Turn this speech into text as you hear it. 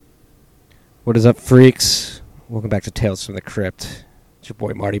What is up, freaks? Welcome back to Tales from the Crypt. It's your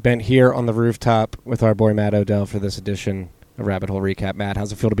boy Marty Bent here on the rooftop with our boy Matt Odell for this edition of Rabbit Hole Recap. Matt,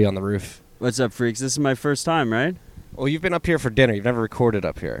 how's it feel to be on the roof? What's up, freaks? This is my first time, right? Well, you've been up here for dinner. You've never recorded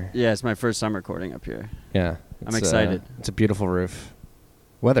up here. Yeah, it's my first time recording up here. Yeah. I'm excited. It's a beautiful roof.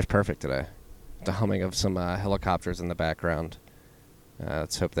 Weather's perfect today. The humming of some helicopters in the background.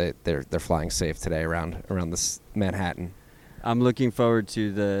 Let's hope they're flying safe today around this Manhattan. I'm looking forward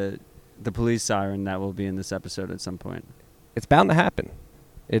to the police siren that will be in this episode at some point. It's bound to happen.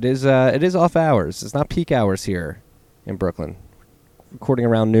 It is off hours. It's not peak hours here in Brooklyn. Recording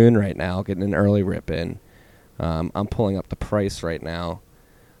around noon right now, getting an early rip in. I'm pulling up the price right now.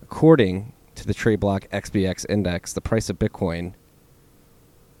 According to the Trade Block XBX Index, the price of Bitcoin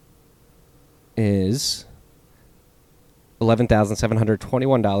is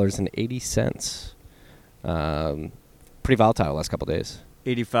 $11,721.80. Pretty volatile the last couple of days.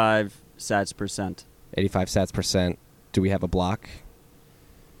 85 sats percent. 85 sats percent. Do we have a block?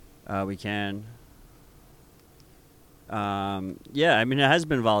 We can. Yeah, I mean, it has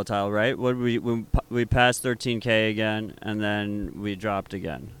been volatile, right? We passed 13K again, and then we dropped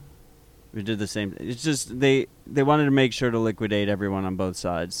again. We did the same. It's just they wanted to make sure to liquidate everyone on both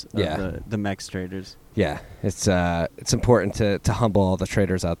sides of the MEX traders. Yeah, it's important to humble all the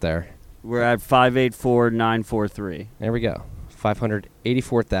traders out there. We're at 584,943. There we go.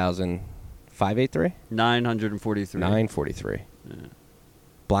 584,583? 943. 943. Yeah.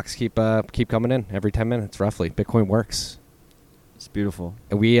 Blocks keep coming in every 10 minutes, roughly. Bitcoin works. It's beautiful.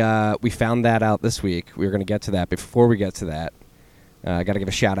 And we found that out this week. We were going to get to that. Before we get to that, I got to give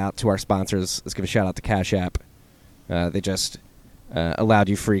a shout out to our sponsors. Let's give a shout out to Cash App. They just allowed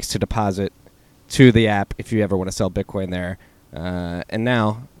you freaks to deposit to the app if you ever want to sell Bitcoin there. And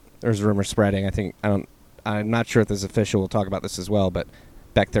now there's rumors spreading. I'm not sure if this is official. We'll talk about this as well. But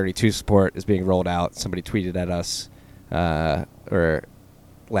Bech32 support is being rolled out. Somebody tweeted at us or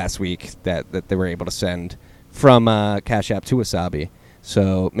last week that they were able to send from Cash App to Wasabi.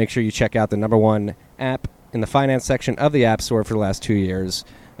 So make sure you check out the #1 app in the finance section of the App Store for the last 2 years.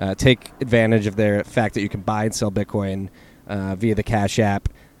 Take advantage of their fact that you can buy and sell Bitcoin via the Cash App.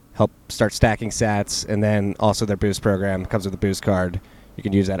 Help start stacking sats, and then also their Boost program comes with a Boost card. You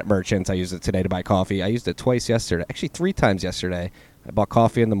can use that at merchants. I used it today to buy coffee. I used it twice yesterday, actually 3 times yesterday. I bought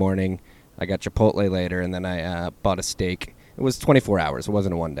coffee in the morning. I got Chipotle later, and then I bought a steak. It was 24 hours. It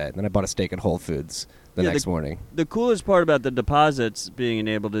wasn't a one day. Then I bought a steak at Whole Foods the next morning. The coolest part about the deposits being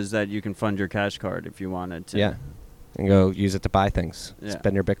enabled is that you can fund your cash card if you wanted to. Yeah, and go use it to buy things. Yeah.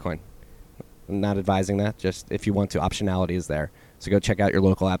 Spend your Bitcoin. I'm not advising that. Just if you want to, optionality is there. So go check out your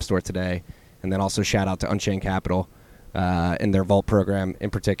local app store today. And then also shout out to Unchained Capital and their Vault program in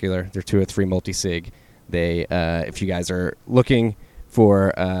particular. They're 2 or 3 multi-sig. They, if you guys are looking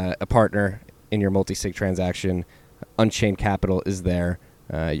for a partner in your multi-sig transaction, Unchained Capital is there.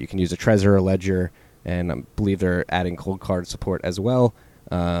 You can use a Trezor or Ledger, and I believe they're adding cold card support as well.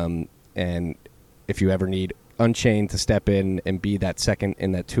 And if you ever need Unchained to step in and be that second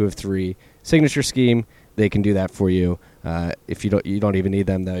in that 2 of 3 signature scheme, they can do that for you. If you don't even need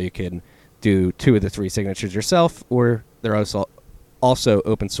them, though, you can do 2 of the 3 signatures yourself, or they're also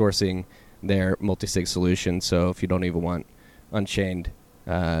open sourcing their multi-sig solution. So if you don't even want Unchained,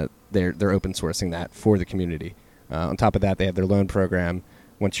 they're open sourcing that for the community. On top of that, they have their loan program.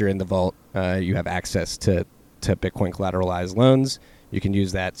 Once you're in the vault, you have access to Bitcoin collateralized loans. You can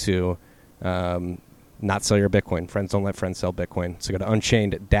use that to not sell your Bitcoin. Friends don't let friends sell Bitcoin. So go to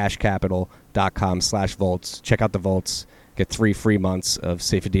unchained-capital.com/vaults. Check out the vaults. Get 3 free months of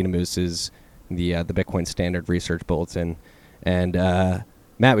Saifedean Ammous's the Bitcoin Standard Research Bulletin. And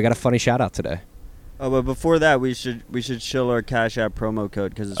Matt, we got a funny shout out today. Oh, but before that, we should shill our Cash App promo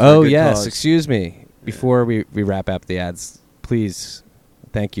code because it's for Oh good yes, cause. excuse me. Before we wrap up the ads, please,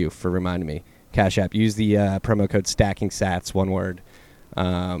 thank you for reminding me. Cash App, use the promo code StackingSats, one word.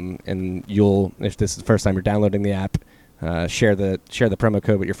 And you'll, if this is the first time you're downloading the app, share the promo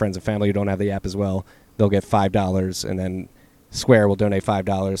code with your friends and family who don't have the app as well. They'll get $5, and then Square will donate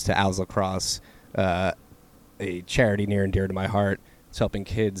 $5 to Owls Lacrosse, a charity near and dear to my heart. It's helping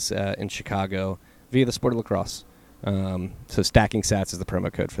kids in Chicago via the sport of lacrosse. So Stacking Sats is the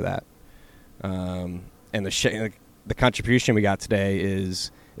promo code for that. And the contribution we got today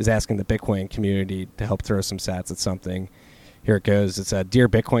is asking the Bitcoin community to help throw some sats at something. Here it goes. It's a Dear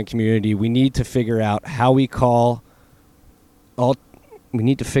Bitcoin community. We need to figure out how we call all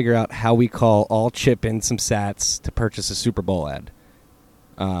chip in some sats to purchase a Super Bowl ad.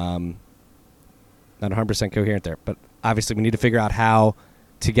 Not 100% coherent there, but obviously we need to figure out how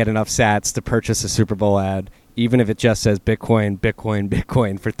to get enough sats to purchase a Super Bowl ad. even if it just says Bitcoin, Bitcoin,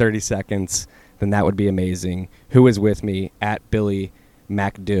 Bitcoin for 30 seconds, then that would be amazing. Who is with me? At Billy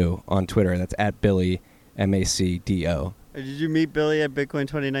MacDo on Twitter. That's at Billy MacDo. Did you meet Billy at Bitcoin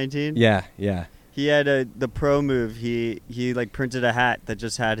 2019? Yeah. He had the pro move. He like printed a hat that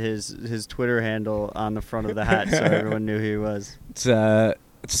just had his Twitter handle on the front of the hat, so everyone knew who he was. It's a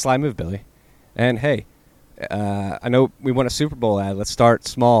sly move, Billy. And hey, I know we want a Super Bowl ad. Let's start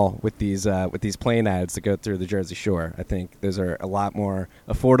small with these plane ads that go through the Jersey Shore. I think those are a lot more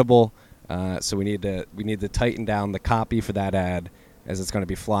affordable. So we need to tighten down the copy for that ad, as it's going to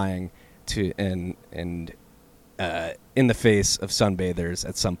be flying to and in the face of sunbathers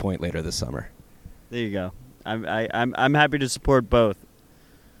at some point later this summer. There you go. I'm happy to support both.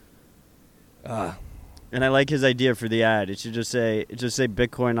 And I like his idea for the ad. It should just say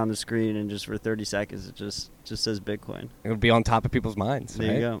Bitcoin on the screen, and just for 30 seconds it just says Bitcoin. It would be on top of people's minds. There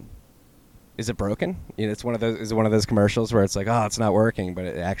right? you go. Is it broken? It's one of those. Is it one of those commercials where it's like, oh, it's not working, but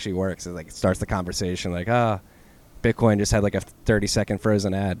it actually works? It starts the conversation like, Bitcoin just had like a 30-second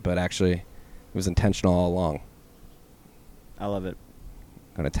frozen ad, but actually it was intentional all along. I love it.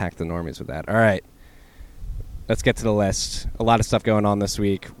 Gonna attack the normies with that. All right, let's get to the list. A lot of stuff going on this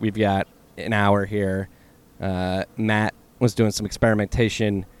week. We've got an hour here. Matt was doing some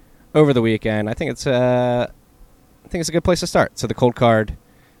experimentation over the weekend. I think it's a good place to start. So the Cold Card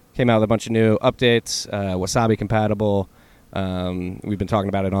came out with a bunch of new updates, Wasabi compatible. We've been talking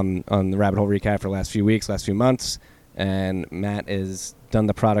about it on the Rabbit Hole Recap for the last few weeks, last few months, and Matt has done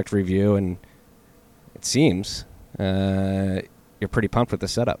the product review, and it seems you're pretty pumped with the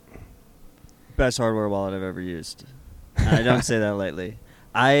setup. Best hardware wallet I've ever used. I don't say that lightly.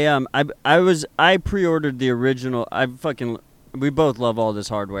 I pre-ordered the original. We both love all this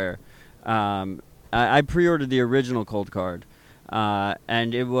hardware. I pre-ordered the original Cold Card,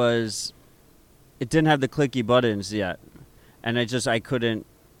 and it didn't have the clicky buttons yet, and I couldn't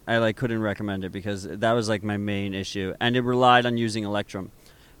recommend it because that was like my main issue, and it relied on using Electrum.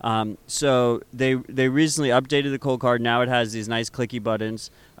 So they recently updated the Cold Card. Now it has these nice clicky buttons.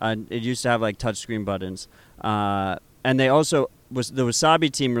 It used to have like touchscreen buttons, and they also the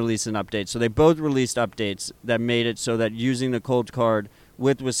Wasabi team released an update. So they both released updates that made it so that using the Cold Card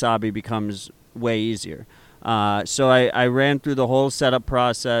with Wasabi becomes way easier. So I ran through the whole setup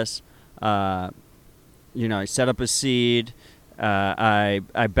process. I set up a seed.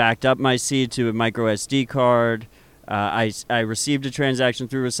 I backed up my seed to a micro SD card. I received a transaction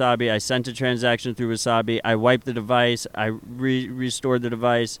through Wasabi. I sent a transaction through Wasabi. I wiped the device. I restored the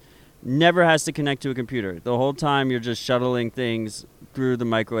device. Never has to connect to a computer. The whole time you're just shuttling things through the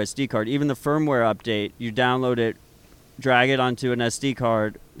micro SD card. Even the firmware update, you download it, drag it onto an SD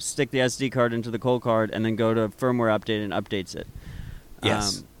card, stick the SD card into the Cold Card, and then go to firmware update and updates it.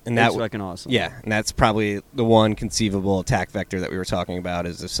 Yes. And that's fucking awesome. Yeah, and that's probably the one conceivable attack vector that we were talking about,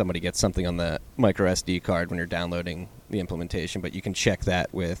 is if somebody gets something on the micro SD card when you're downloading the implementation, but you can check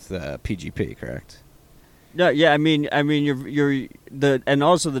that with PGP, correct? Yeah. I mean, and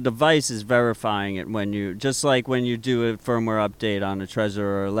also the device is verifying it when you do a firmware update on a Trezor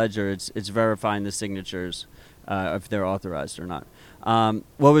or a Ledger. It's verifying the signatures if they're authorized or not.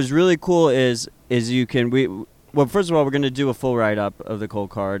 What was really cool is you can Well, first of all, we're going to do a full write-up of the Cold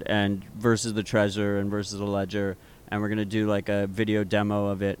Card and versus the Trezor and versus the Ledger, and we're going to do like a video demo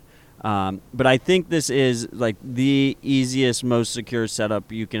of it. But I think this is like the easiest, most secure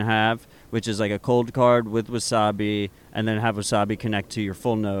setup you can have, which is like a Cold Card with Wasabi, and then have Wasabi connect to your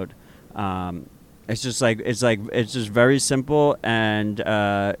full node. It's just very simple,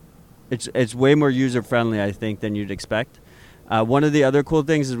 and it's way more user friendly, I think, than you'd expect. One of the other cool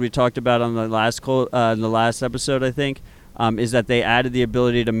things, as we talked about on the last episode, I think, is that they added the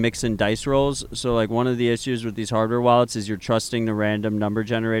ability to mix in dice rolls. So, like, one of the issues with these hardware wallets is you're trusting the random number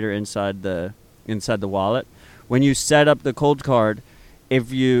generator inside the wallet. When you set up the Cold Card,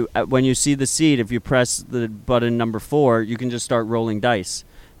 when you see the seed, if you press the button number 4, you can just start rolling dice.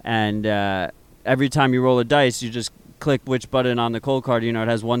 And every time you roll a dice, you just click which button on the Cold Card. It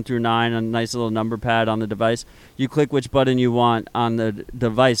has 1 through 9 on a nice little number pad on the device. You click which button you want on the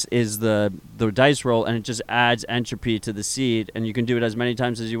device is the dice roll, and it just adds entropy to the seed, and you can do it as many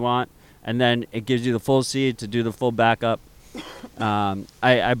times as you want, and then it gives you the full seed to do the full backup.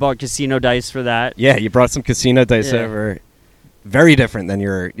 I bought casino dice for that. Yeah, you brought some casino dice over. Very different than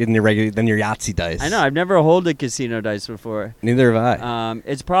your Yahtzee dice. I know. I've never held a casino dice before. Neither have I.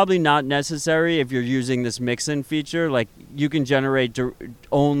 It's probably not necessary if you're using this mix-in feature. Like, you can generate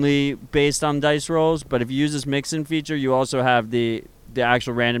only based on dice rolls, but if you use this mix-in feature, you also have the the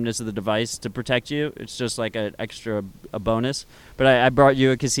actual randomness of the device to protect you. It's just like an extra a bonus. But I brought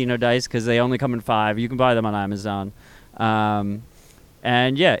you a casino dice because they only come in 5. You can buy them on Amazon.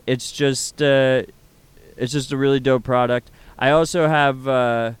 And yeah, it's just a really dope product. I also have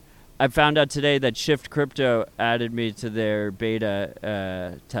I found out today that Shift Crypto added me to their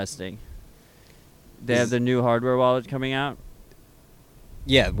beta testing. They have the new hardware wallet coming out.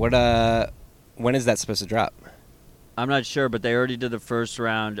 Yeah. When is that supposed to drop? I'm not sure, but they already did the first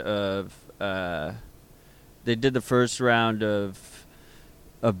round of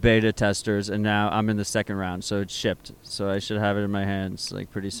beta testers, and now I'm in the second round, so it's shipped. So I should have it in my hands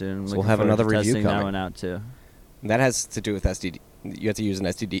like pretty soon. So we'll have another review testing coming. that one out too. That has to do with SDD. You have to use an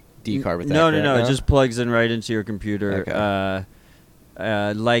SDD card with that. No, correct? it just plugs in right into your computer.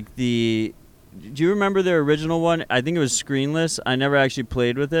 Okay. Like the. Do you remember their original one? I think it was screenless. I never actually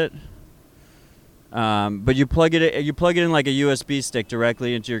played with it. But you plug it in like a USB stick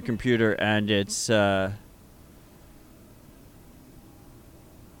directly into your computer, and it's it has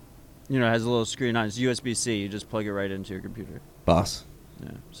a little screen on. It's USB-C. You just plug it right into your computer. Boss.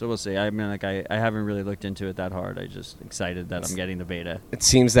 Yeah. So we'll see. I mean, like I haven't really looked into it that hard. I just excited that I'm getting the beta. It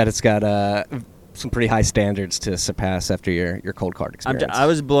seems that it's got some pretty high standards to surpass after your cold card experience. I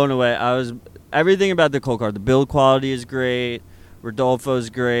was blown away. Everything about the cold card. The build quality is great. Rodolfo's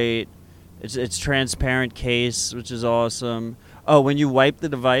great. It's transparent case, which is awesome. Oh, when you wipe the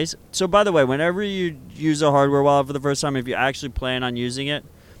device. So by the way, whenever you use a hardware wallet for the first time, if you actually plan on using it,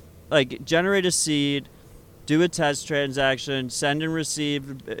 like generate a seed, do a test transaction, send and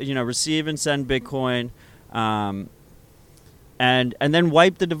receive, receive and send Bitcoin, and then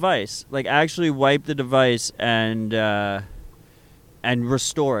wipe the device. Like actually wipe the device and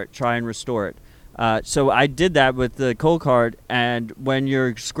restore it. Try and restore it. So I did that with the cold card, and when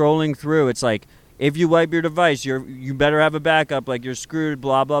you're scrolling through, it's like, if you wipe your device, you better have a backup, like you're screwed,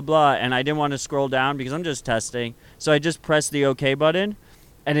 blah, blah, blah. And I didn't want to scroll down because I'm just testing. So I just pressed the OK button,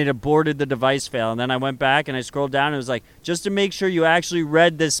 and it aborted the device fail. And then I went back, and I scrolled down, and it was like, just to make sure you actually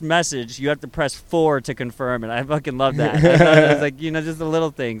read this message, you have to press 4 to confirm it. I fucking love that. I thought it was like, just the little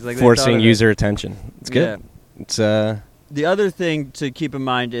things. Like forcing user attention. It's good. Yeah. It's The other thing to keep in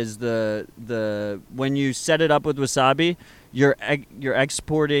mind is the when you set it up with Wasabi, you're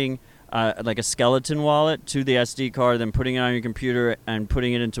exporting like a skeleton wallet to the SD card, then putting it on your computer and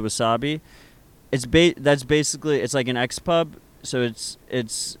putting it into Wasabi. That's basically it's like an XPub, so it's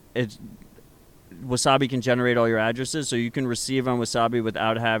Wasabi can generate all your addresses, so you can receive on Wasabi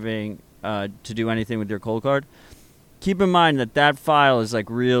without having to do anything with your cold card. Keep in mind that file is like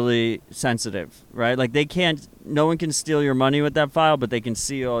really sensitive, right? Like no one can steal your money with that file, but they can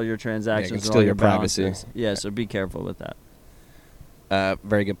see all your transactions. Yeah, and steal all your privacy. balances. Yeah, so be careful with that.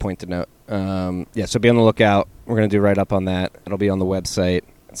 Very good point to note. So be on the lookout. We're going to do right up on that. It'll be on the website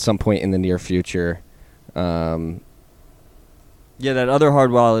at some point in the near future. Yeah, that other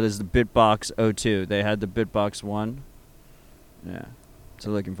hard wallet is the Bitbox 02. They had the Bitbox 1. Yeah,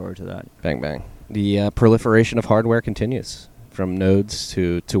 so looking forward to that. Bang, bang. The proliferation of hardware continues, from nodes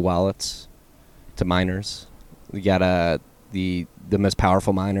to wallets to miners. We got the most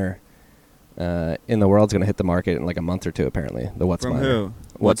powerful miner in the world is going to hit the market in like a month or two, apparently. The What's From Miner. who?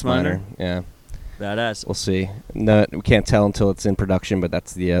 What's Miner? Yeah. Badass. We'll see. No, we can't tell until it's in production, but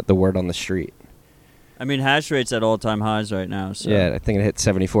that's the word on the street. I mean, hash rate's at all-time highs right now. So Yeah, I think it hit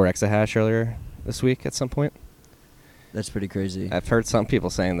 74 exahash earlier this week at some point. that's pretty crazy. I've heard some people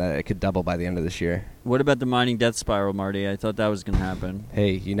saying that it could double by the end of this year. What about the mining death spiral, Marty? I thought that was going to happen.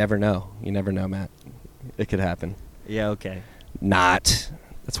 Hey, you never know. You never know, Matt. It could happen. Yeah, okay. Not.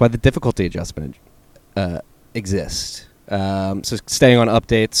 That's why the difficulty adjustment exists. So staying on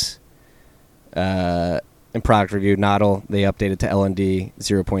updates and product review, Nodl, they updated to LND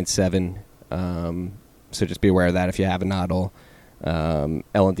 0.7. So just be aware of that if you have a Nodl.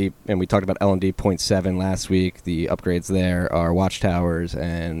 LND, and we talked about LND 0.7 last week. The upgrades there are Watchtowers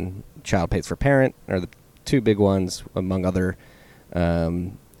and Child Pays for Parent are the two big ones, among other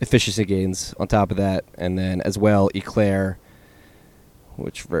efficiency gains on top of that. And then as well, Eclair,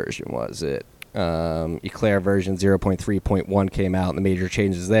 which version was it? Eclair version 0.3.1 came out, and the major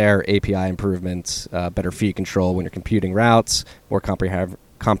changes there, API improvements, better fee control when you're computing routes, more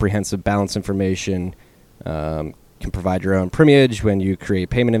comprehensive balance information, can provide your own primage when you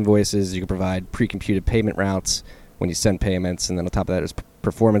create payment invoices. You can provide pre-computed payment routes when you send payments, and then on top of that is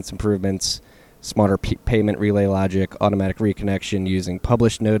performance improvements, smarter payment relay logic, automatic reconnection using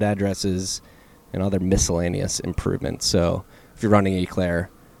published node addresses, and other miscellaneous improvements. So if you're running Eclair,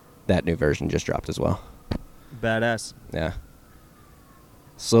 that new version just dropped as well. Badass. Yeah.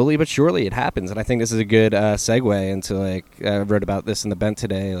 slowly but surely it happens, and I think this is a good segue into, like, I wrote about this in the Bent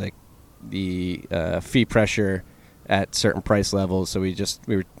today, like the fee pressure at certain price levels. So we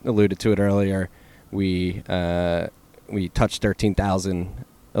alluded to it earlier. We touched 13,000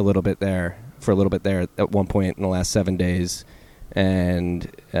 a little bit there at one point in the last 7 days, and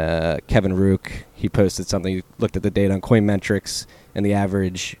Kevin Rook, he posted something. He looked at the data on Coinmetrics, and the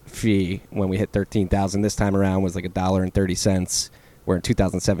average fee when we hit 13,000 this time around was like $1.30. Where in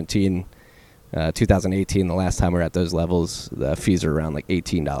 2017, 2018, the last time we were at those levels, the fees are around like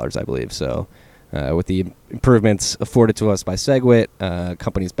 $18, I believe. So with the improvements afforded to us by SegWit,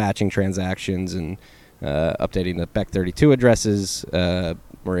 companies batching transactions and updating the BEC32 addresses,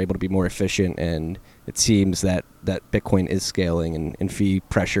 we're able to be more efficient, and it seems that Bitcoin is scaling and fee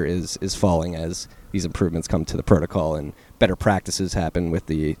pressure is falling as these improvements come to the protocol and better practices happen with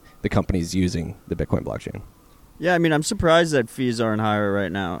the companies using the Bitcoin blockchain. Yeah, I mean, I'm surprised that fees aren't higher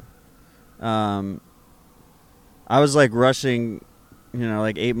right now. I was like rushing,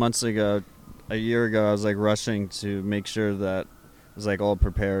 like 8 months ago, a year ago, I was like rushing to make sure that I was like all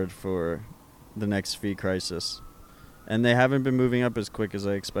prepared for the next fee crisis. And they haven't been moving up as quick as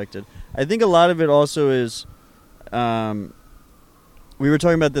I expected. I think a lot of it also is, we were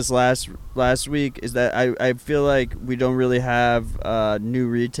talking about this last week, is that I feel like we don't really have new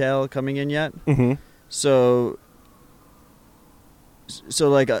retail coming in yet. Mm-hmm. So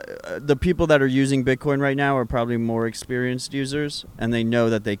like the people that are using Bitcoin right now are probably more experienced users, and they know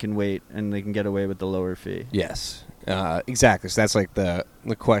that they can wait and they can get away with the lower fee. Yes, exactly. So that's like the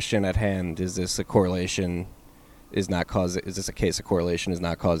question at hand: is this a correlation? Is this a case of correlation? Is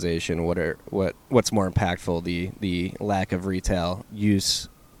not causation? What's more impactful? The lack of retail use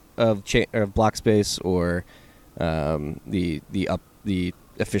of block space, or the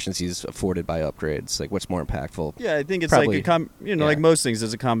efficiencies afforded by upgrades? Like, what's more impactful? Yeah, I think it's Probably, like like most things,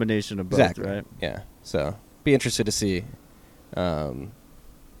 it's a combination of both, exactly. right? Yeah. So be interested to see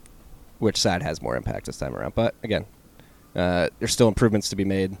which side has more impact this time around. But again, there's still improvements to be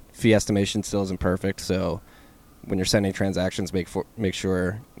made. Fee estimation still isn't perfect, so when you're sending transactions, make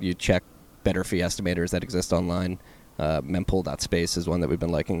sure you check better fee estimators that exist online. Mempool.space is one that we've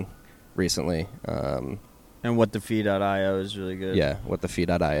been liking recently. And whatthefee.io is really good. Yeah,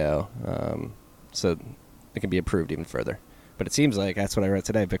 whatthefee.io. So it can be improved even further. But it seems like, that's what I wrote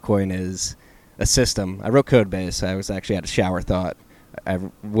today, Bitcoin is a system. I wrote Codebase. I was actually had a shower thought. I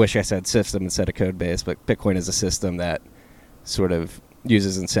wish I said system instead of Codebase, but Bitcoin is a system that sort of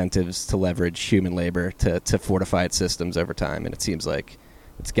uses incentives to leverage human labor to fortify its systems over time, and it seems like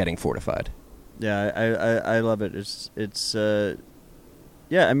it's getting fortified. Yeah, I love it. It's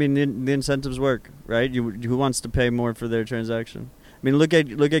yeah, I mean the incentives work, right? Who wants to pay more for their transaction? I mean, look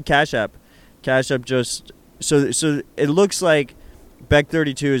at Cash App. Cash App just so it looks like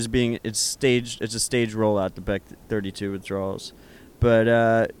BEC32 is it's staged. It's a staged rollout, the BEC32 withdrawals,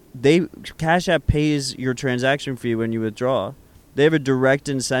 but Cash App pays your transaction fee when you withdraw. They have a direct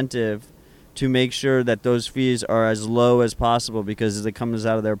incentive to make sure that those fees are as low as possible because it comes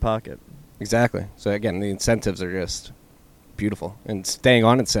out of their pocket. Exactly. So again, the incentives are just beautiful, and staying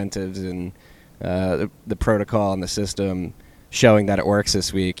on incentives and the protocol and the system showing that it works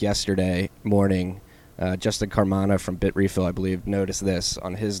this week. Yesterday morning, Justin Carmana from Bitrefill, I believe, noticed this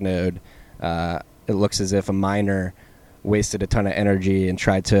on his node. It looks as if a miner wasted a ton of energy and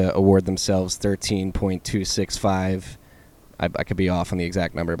tried to award themselves 13.265. I could be off on the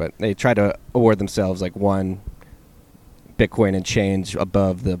exact number, but they tried to award themselves like 1 Bitcoin and change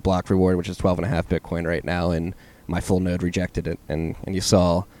above the block reward, which is 12.5 Bitcoin right now, and my full node rejected it. And you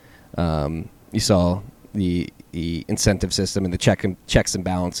saw the incentive system and the checks and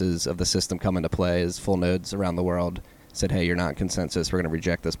balances of the system come into play as full nodes around the world said, hey, you're not in consensus, we're going to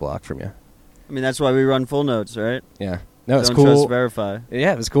reject this block from you. I mean, that's why we run full nodes, right? Yeah. No, it's Don't cool. trust, verify.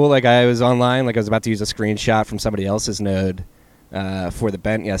 Yeah, it was cool. Like, I was online, like I was about to use a screenshot from somebody else's node for the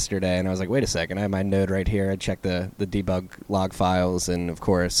Bent yesterday, and I was like, wait a second, I have my node right here. I checked the debug log files, and of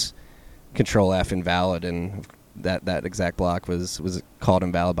course, Control F invalid, and that exact block was called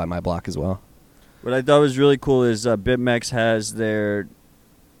invalid by my block as well. What I thought was really cool is BitMEX has their,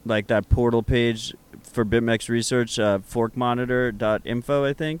 like, that portal page for BitMEX research, forkmonitor.info,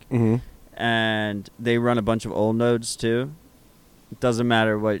 I think. Mm-hmm. And they run a bunch of old nodes too. It doesn't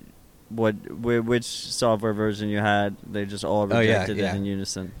matter which software version you had; they just all rejected it in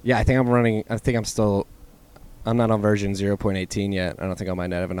unison. Yeah, I'm not on version 0.18 yet. I don't think all my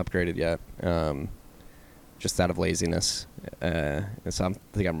net haven't upgraded yet, just out of laziness. And so I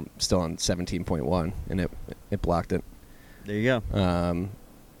think I'm still on 17.1, and it blocked it. There you go.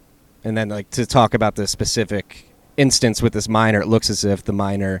 And then, like, to talk about the specific instance with this miner, it looks as if the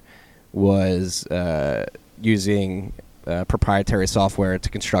miner was using proprietary software to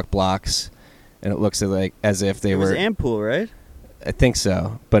construct blocks, and it looks like as if they It was were. Ampool, right? I think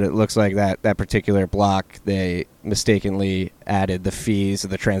so, but it looks like that particular block, they mistakenly added the fees of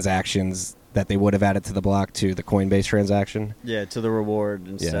the transactions that they would have added to the block to the Coinbase transaction. Yeah, to the reward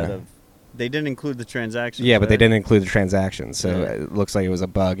instead Yeah. of. They didn't include the transactions. Yeah, but they right? didn't include the transactions, so Yeah. it looks like it was a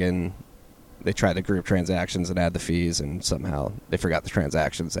bug, and they tried to group transactions and add the fees, and somehow they forgot the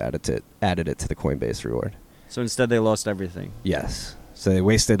transactions, added it to the Coinbase reward. So instead, they lost everything. Yes, so they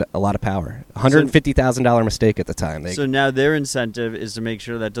wasted a lot of power. $150,000 mistake at the time. So now their incentive is to make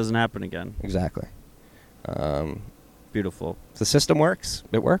sure that doesn't happen again. Exactly. Beautiful. The system works.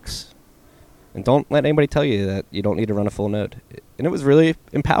 It works. And don't let anybody tell you that you don't need to run a full node. And it was really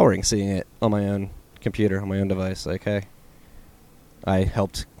empowering seeing it on my own computer, on my own device. Like, hey, I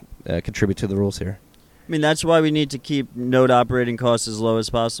helped contribute to the rules here. I mean, that's why we need to keep node operating costs as low as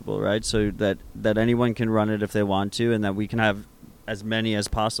possible, right? So that anyone can run it if they want to, and that we can have as many as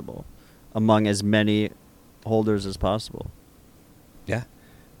possible among as many holders as possible. Yeah.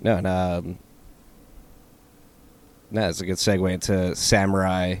 No, and that's a good segue into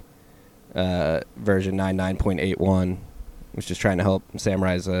Samurai version 99.81, which is trying to help.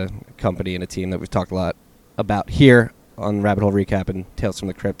 Samurai is a company and a team that we've talked a lot about here on Rabbit Hole Recap and Tales from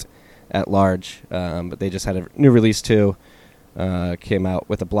the Crypt at large. But they just had a new release too. Came out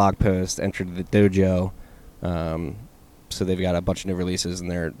with a blog post, entered the dojo. So they've got a bunch of new releases, and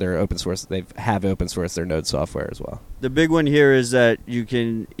they're open source. They have open source their Node software as well. The big one here is that you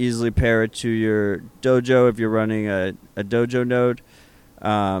can easily pair it to your dojo if you're running a dojo node,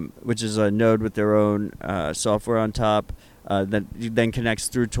 which is a node with their own software on top that then connects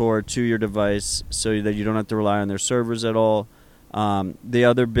through Tor to your device, so that you don't have to rely on their servers at all. The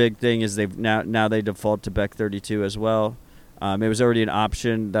other big thing is they've now they default to Bech32 as well. It was already an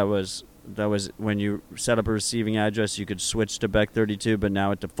option that was when you set up a receiving address, you could switch to Bech32, but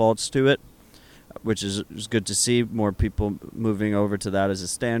now it defaults to it, which is good to see. More people moving over to that as a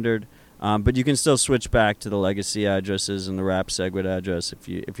standard. But you can still switch back to the legacy addresses and the wrap SegWit address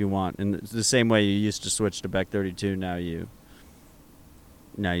if you want. And the same way you used to switch to Bech32, now you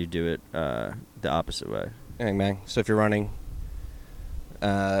do it the opposite way. Dang, man. So if you're running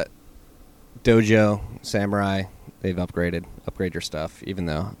Dojo, Samurai, they've upgrade your stuff, even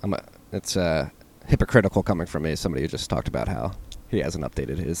though it's hypocritical coming from me, somebody who just talked about how he hasn't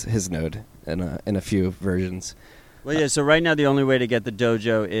updated his node in a few versions. Well, yeah. So right now, the only way to get the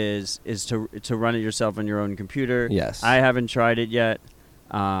Dojo is to run it yourself on your own computer. Yes. I haven't tried it yet.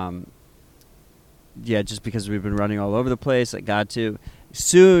 Just because we've been running all over the place, I got to.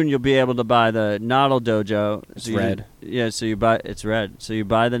 Soon you'll be able to buy the Noddle Dojo. It's red. It's red. So you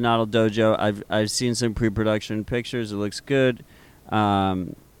buy the Noddle Dojo. I've seen some pre-production pictures. It looks good.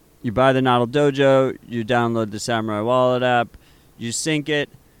 You buy the Noddle Dojo. You download the Samurai Wallet app. You sync it.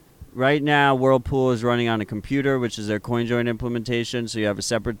 Right now, Whirlpool is running on a computer, which is their CoinJoin implementation. So you have a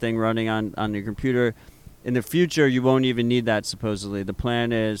separate thing running on your computer. In the future, you won't even need that. Supposedly, the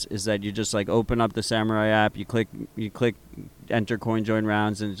plan is that you just open up the Samurai app. You click enter CoinJoin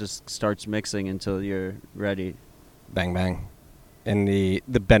rounds, and it just starts mixing until you're ready. Bang bang. And the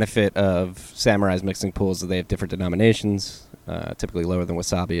benefit of Samurai's mixing pools is that they have different denominations, typically lower than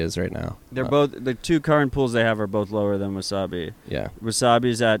Wasabi is right now. They're both the two current pools they have are both lower than Wasabi. Yeah.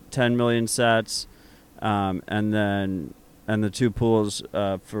 Wasabi's at 10 million sats, and the two pools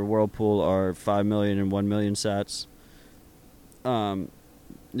for Whirlpool are 5 million and 1 million sats.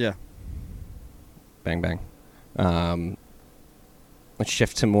 Yeah. Bang bang. Let's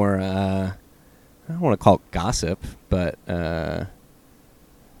shift to more. I don't want to call it gossip, but I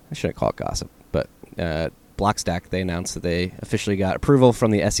shouldn't call it gossip. But Blockstack, they announced that they officially got approval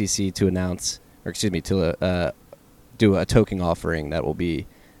from the SEC to do a token offering that will be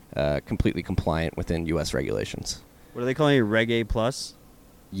completely compliant within U.S. regulations. What are they calling it? Reg A plus?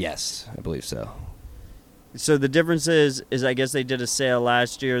 Yes, I believe so. So the difference is I guess they did a sale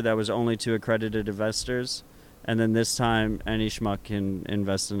last year that was only to accredited investors, and then this time any schmuck can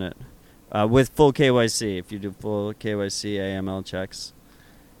invest in it with full KYC. If you do full KYC AML checks,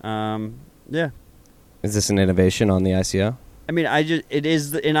 yeah. Is this an innovation on the ICO? I mean, it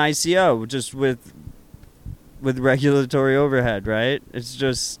is an ICO just with regulatory overhead, right? It's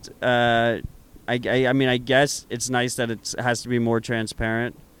just I mean, I guess it's nice that it has to be more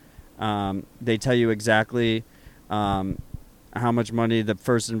transparent. They tell you exactly how much money the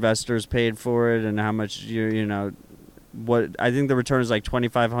first investors paid for it and how much what I think the return is like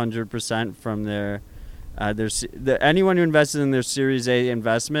 2,500% from their anyone who invested in their Series A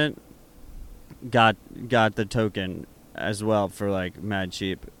investment got the token as well for like mad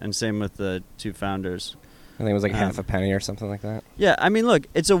cheap, and same with the two founders. I think it was like half a penny or something like that. Yeah, I mean, look,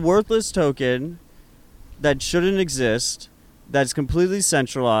 it's a worthless token that shouldn't exist, that's completely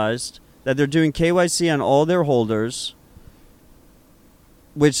centralized, that they're doing KYC on all their holders,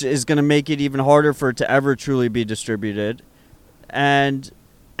 which is going to make it even harder for it to ever truly be distributed. And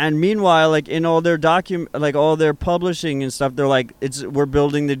meanwhile, like in all their all their publishing and stuff, they're like, we're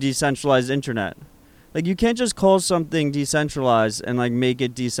building the decentralized internet. Like, you can't just call something decentralized and like make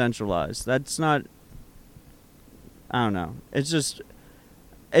it decentralized. That's not, I don't know. It's just,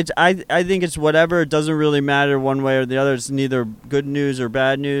 I think it's whatever. It doesn't really matter one way or the other. It's neither good news or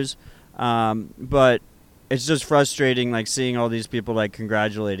bad news. But it's just frustrating, like seeing all these people like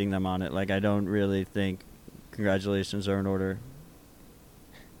congratulating them on it. Like, I don't really think congratulations are in order.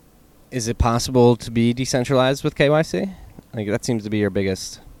 Is it possible to be decentralized with KYC? Like, that seems to be your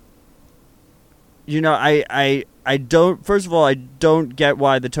biggest. You know, I don't. First of all, I don't get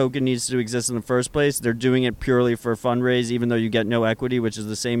why the token needs to exist in the first place. They're doing it purely for fundraise, even though you get no equity, which is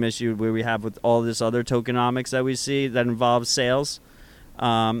the same issue where we have with all this other tokenomics that we see that involves sales.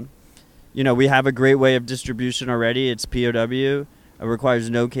 You know, we have a great way of distribution already. It's POW. It requires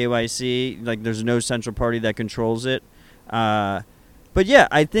no KYC. Like, there's no central party that controls it. But yeah,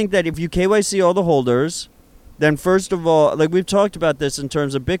 I think that if you KYC all the holders, then first of all, like we've talked about this in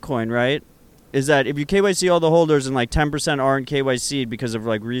terms of Bitcoin, right? Is that if you KYC all the holders and like 10% aren't KYC'd because of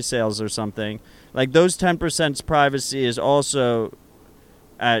like resales or something, like those 10%'s privacy is also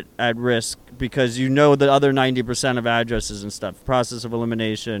at risk, because you know the other 90% of addresses and stuff, process of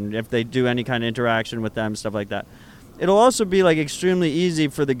elimination, if they do any kind of interaction with them, stuff like that. It'll also be like extremely easy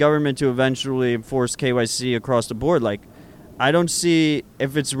for the government to eventually enforce KYC across the board. Like, I don't see,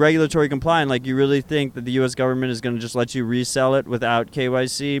 if it's regulatory compliant, like you really think that the U.S. government is going to just let you resell it without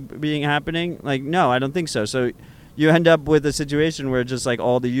KYC being happening? Like, no, I don't think so. So you end up with a situation where just like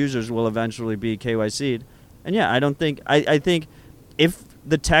all the users will eventually be KYC'd. And yeah, I don't think, I think if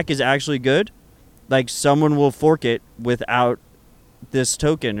the tech is actually good, like someone will fork it without this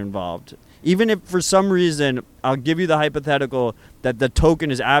token involved. Even if for some reason, I'll give you the hypothetical that the token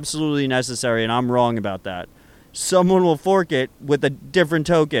is absolutely necessary and I'm wrong about that. Someone will fork it with a different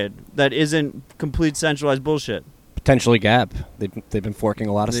token that isn't complete centralized bullshit. Potentially Gab. They've been forking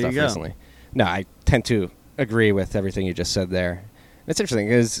a lot of There stuff you go. recently. No, I tend to agree with everything you just said there. It's interesting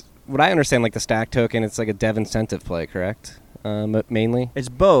because what I understand, like the stack token, it's like a dev incentive play, correct? Mainly. It's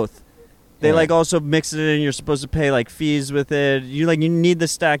both. They Yeah. like also mix it in. You're supposed to pay like fees with it. You need the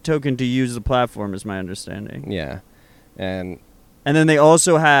stack token to use the platform, is my understanding. Yeah, and then they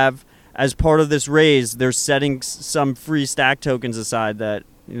also have, as part of this raise, they're setting some free stack tokens aside that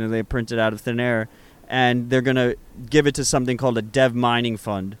they printed out of thin air, and they're gonna give it to something called a dev mining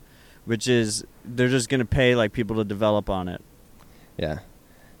fund, which is they're just gonna pay like people to develop on it. yeah,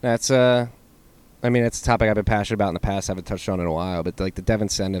 that's I mean, it's a topic I've been passionate about in the past. I haven't touched on it in a while, but like the dev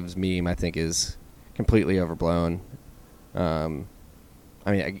incentives meme, I think is completely overblown. I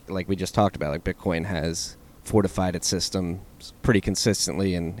mean, like we just talked about, like Bitcoin has fortified its systems pretty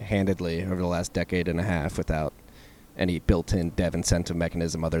consistently and handedly over the last decade and a half without any built-in dev incentive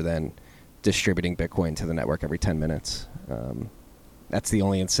mechanism other than distributing Bitcoin to the network every 10 minutes. That's the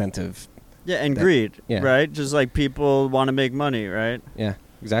only incentive. Yeah, and greed, yeah. right? Just like people want to make money, right? Yeah,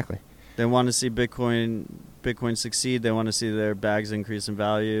 exactly. They want to see Bitcoin succeed. They want to see their bags increase in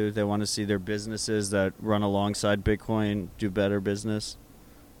value. They want to see their businesses that run alongside Bitcoin do better business,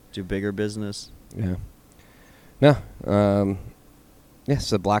 do bigger business. Yeah. No. Yeah,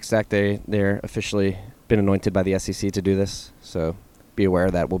 so Blockstack, they're officially been anointed by the SEC to do this. So be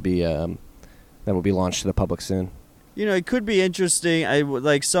aware that will be launched to the public soon. It could be interesting.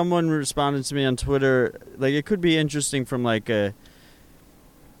 Like someone responded to me on Twitter. Like, it could be interesting from like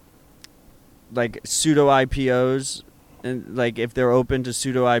pseudo IPOs, and like if they're open to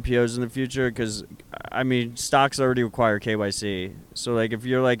pseudo IPOs in the future, because I mean stocks already require KYC. So like if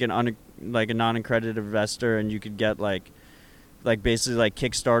you're like a non-accredited investor and you could get like basically like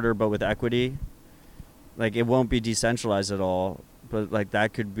Kickstarter but with equity, like it won't be decentralized at all, but like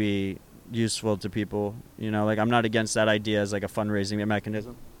that could be useful to people. Like I'm not against that idea as like a fundraising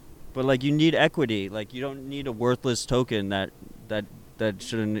mechanism, but like you need equity. Like you don't need a worthless token that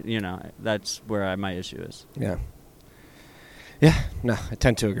shouldn't, that's where my issue is. Yeah. Yeah, no, I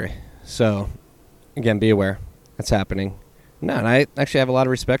tend to agree. So, again, be aware. That's happening. No, and I actually have a lot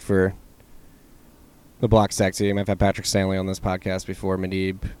of respect for the Blockstack team. I've had Patrick Stanley on this podcast before.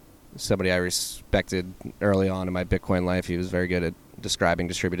 Manib, somebody I respected early on in my Bitcoin life. He was very good at describing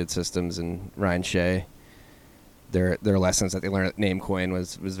distributed systems. And Ryan Shea, their lessons that they learned at Namecoin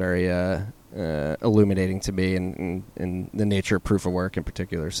was very illuminating to me, and the nature of proof of work in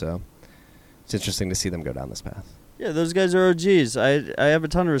particular. So it's interesting to see them go down this path. Yeah, those guys are OGs. I have a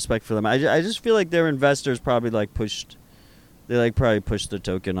ton of respect for them. I just feel like their investors probably probably pushed the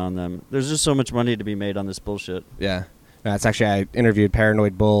token on them. There's just so much money to be made on this bullshit. Yeah. That's actually, I interviewed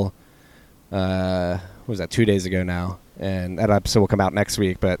Paranoid Bull, what was that, 2 days ago now, and that episode will come out next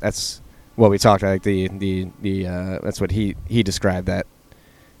week, but that's what we talked about, like that's what he described, that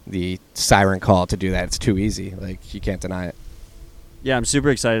the siren call to do that, it's too easy, like you can't deny it. Yeah, I'm super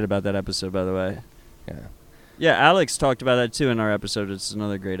excited about that episode, by the way. Yeah. Yeah, Alex talked about that too in our episode. It's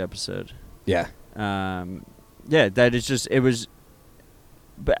another great episode. Yeah. Yeah, that is just, it was,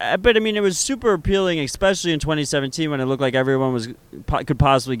 but I mean, it was super appealing, especially in 2017 when it looked like everyone could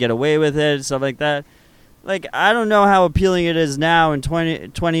possibly get away with it, stuff like that. Like, I don't know how appealing it is now in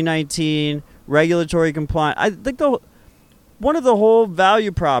 2019, regulatory compliance. I think one of the whole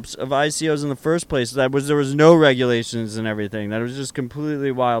value props of ICOs in the first place there was no regulations and everything. That it was just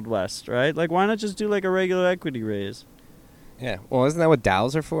completely Wild West, right? Like, why not just do like a regular equity raise? Yeah. Well, isn't that what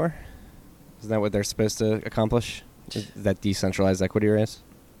DAOs are for? Isn't that what they're supposed to accomplish? Is that decentralized equity raise?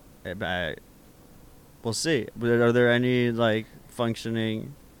 We'll see. Are there any like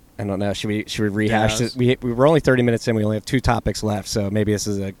functioning? I don't know. Should we rehash DAOs? it? We were only 30 minutes in. We only have 2 topics left, so maybe this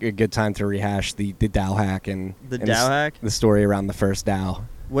is a good time to rehash the DAO hack and DAO hack, the story around the first DAO.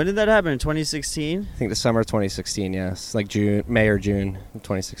 When did that happen? In 2016? I think the summer of 2016. Yes, like May or June of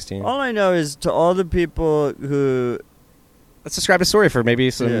 2016. All I know is to all the people who. Let's describe a story for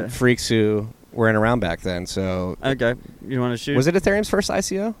maybe some freaks who weren't around back then. So okay, you want to shoot? Was it Ethereum's first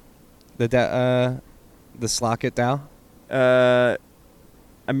ICO? The Slockit DAO.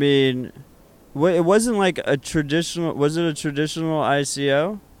 I mean, it wasn't like a traditional. Was it a traditional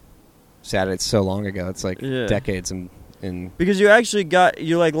ICO? Sad, it's so long ago. It's like decades in. Because you actually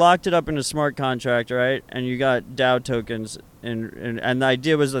locked it up in a smart contract, right? And you got DAO tokens, and the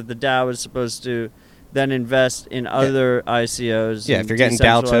idea was that the DAO was supposed to then invest in other ICOs. Yeah, if you're getting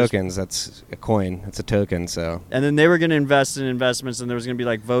DAO tokens, that's a coin. It's a token, so. And then they were going to invest in investments, and there was going to be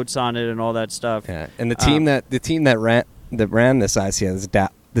like votes on it and all that stuff. Yeah, and the team that ran this ICO,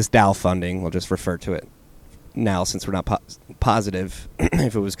 this DAO funding, we'll just refer to it now since we're not positive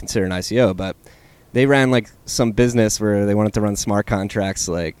if it was considered an ICO, but they ran like some business where they wanted to run smart contracts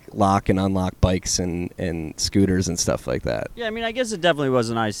like lock and unlock bikes and scooters and stuff like that. Yeah, I mean, I guess it definitely was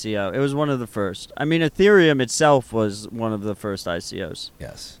an ICO. It was one of the first. I mean, Ethereum itself was one of the first ICOs.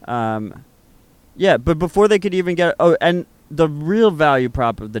 Yes. Yeah, but before they could even get... Oh, and the real value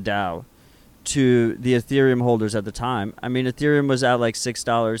prop of the DAO to the Ethereum holders at the time, I mean, Ethereum was at like $6,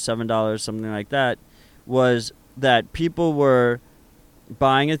 $7, something like that, was that people were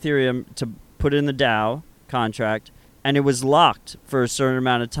buying Ethereum to put in the DAO contract, and it was locked for a certain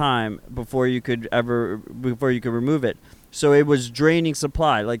amount of time before you could remove it. So it was draining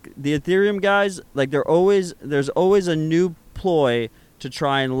supply. Like the Ethereum guys, like there's always a new ploy to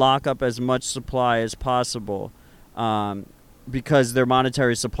try and lock up as much supply as possible, because their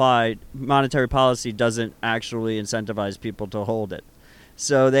monetary policy doesn't actually incentivize people to hold it.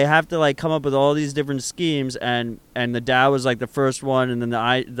 So they have to like come up with all these different schemes, and the DAO was like the first one, and then the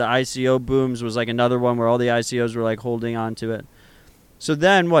ICO booms was like another one where all the ICOs were like holding on to it. So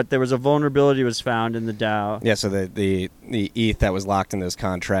then there was a vulnerability was found in the DAO. Yeah, so the ETH that was locked in those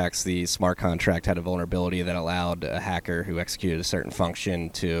contracts, the smart contract had a vulnerability that allowed a hacker who executed a certain function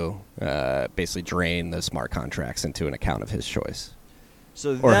to basically drain those smart contracts into an account of his choice.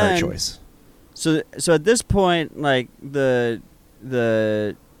 Or her choice. So at this point, like the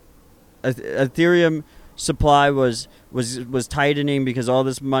Ethereum supply was tightening because all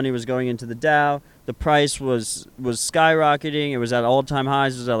this money was going into the DAO. The price was skyrocketing. It was at all-time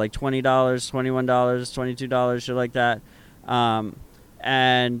highs. It was at like $20, $21, $22, shit like that.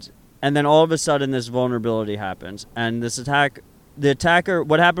 And then all of a sudden this vulnerability happens. And the attacker,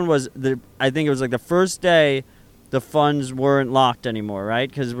 what happened was, I think it was like the first day the funds weren't locked anymore, right?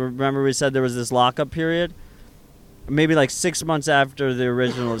 Because remember we said there was this lockup period? Maybe like 6 months after the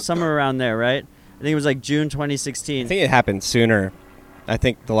original, somewhere around there, right? I think it was like June 2016. I think it happened sooner. I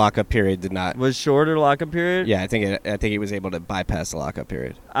think the lockup period did not. Was shorter lockup period? Yeah, I think he was able to bypass the lockup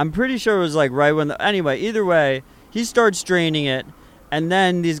period. I'm pretty sure it was like right when anyway, either way, he starts draining it, and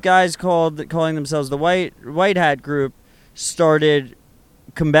then these guys calling themselves the White Hat Group started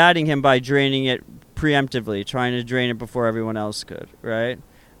combating him by draining it preemptively, trying to drain it before everyone else could, right?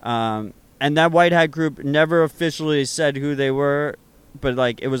 And that White Hat Group never officially said who they were, but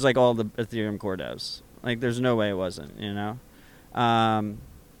like it was like all the Ethereum core devs. Like there's no way it wasn't, you know? And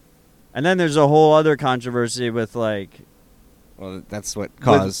then there's a whole other controversy with like Well, that's what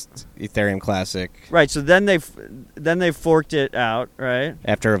caused Ethereum Classic. Right. So then they forked it out, right?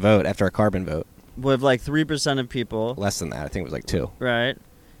 After a carbon vote. With like 3% of people. Less than that. I think it was like 2. Right.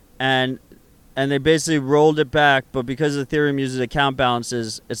 And they basically rolled it back, but because Ethereum uses account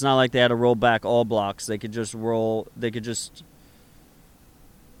balances, it's not like they had to roll back all blocks. They could just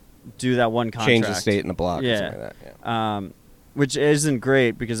do that one contract. Change the state in the block. Yeah. Or something like that. Yeah. Which isn't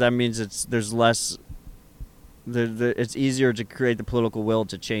great because that means there's less. It's easier to create the political will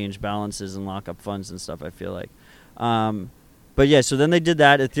to change balances and lock up funds and stuff, I feel like. But yeah, so then they did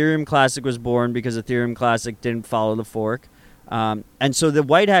that. Ethereum Classic was born because Ethereum Classic didn't follow the fork. And so the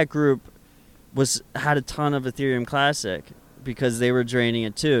White Hat Group had a ton of Ethereum Classic because they were draining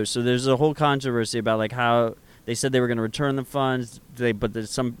it too. So there's a whole controversy about like how they said they were going to return the funds, but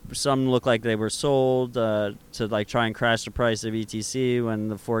some look like they were sold to like try and crash the price of ETC when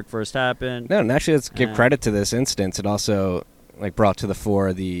the fork first happened. No, and actually, let's give credit to this instance. It also like brought to the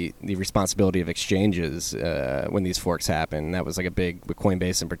fore the responsibility of exchanges when these forks happen. That was like a big, with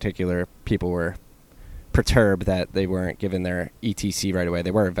Coinbase in particular. People were perturbed that they weren't given their ETC right away.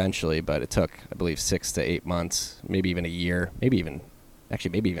 They were eventually, but it took, I believe, 6 to 8 months, maybe even a year, maybe even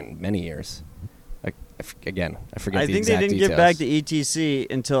many years. Again, I forget the exact details. I think they didn't get back the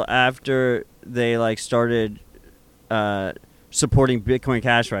ETC until after they like started supporting Bitcoin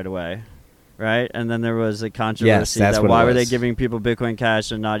Cash right away, right? And then there was a controversy that why were they giving people Bitcoin Cash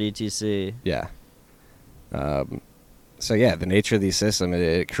and not ETC? Yeah. So yeah, the nature of the system,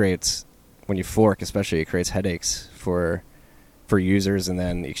 it creates, when you fork especially, it creates headaches for users and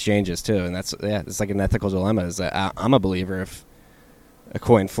then exchanges too. And it's like an ethical dilemma. Is that I'm a believer if a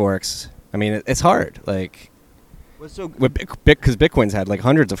coin forks. I mean, it's hard. Like, because Bitcoin's had like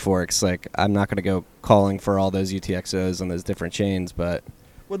hundreds of forks. Like, I'm not going to go calling for all those UTXOs on those different chains. But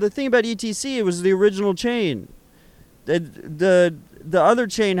the thing about ETC, it was the original chain. The other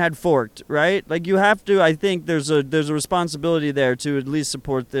chain had forked, right? Like, you have to. I think there's a responsibility there to at least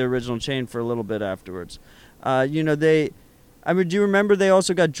support the original chain for a little bit afterwards. Do you remember they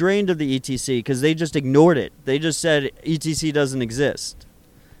also got drained of the ETC because they just ignored it. They just said ETC doesn't exist.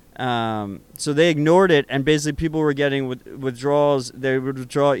 So they ignored it, and basically people were getting withdrawals. They would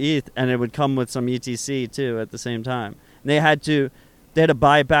withdraw ETH, and it would come with some ETC too at the same time. And they had to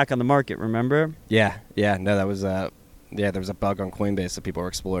buy it back on the market. Remember? Yeah. No, that was there was a bug on Coinbase that people were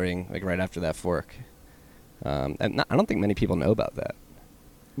exploring like right after that fork. And I don't think many people know about that.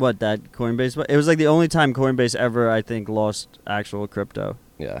 What, that Coinbase? It was like the only time Coinbase ever, I think, lost actual crypto.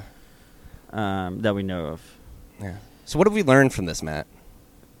 Yeah. That we know of. Yeah. So what have we learned from this, Matt?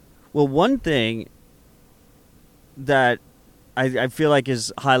 Well, one thing that I feel like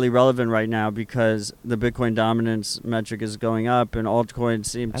is highly relevant right now because the Bitcoin dominance metric is going up and altcoins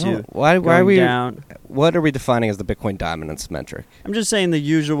seem to go down. What are we defining as the Bitcoin dominance metric? I'm just saying the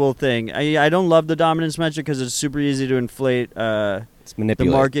usual thing. I don't love the dominance metric because it's super easy to inflate the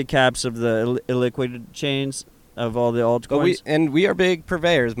market caps of the illiquid chains of all the altcoins. But we are big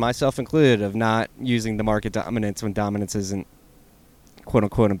purveyors, myself included, of not using the market dominance when dominance isn't quote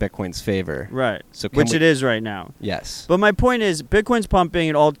unquote in Bitcoin's favor. Right. So it is right now. Yes. But my point is Bitcoin's pumping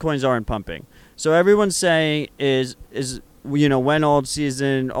and altcoins aren't pumping. So everyone's saying is when alt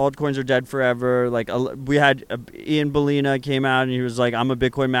season, altcoins are dead forever. Like we had Ian Bellina came out and he was like, I'm a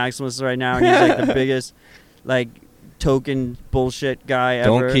Bitcoin maximalist right now, and he's like the biggest like token bullshit guy ever.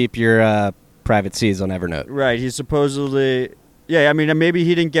 Don't keep your private seeds on Evernote. Right. He's supposedly Yeah, I mean, maybe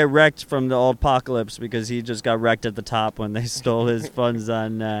he didn't get wrecked from the apocalypse because he just got wrecked at the top when they stole his funds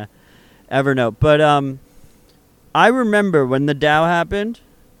on Evernote. But I remember when the DAO happened,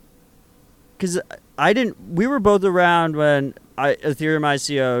 because we were both around when Ethereum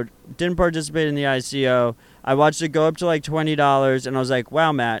ICO'd, didn't participate in the ICO. I watched it go up to like $20, and I was like,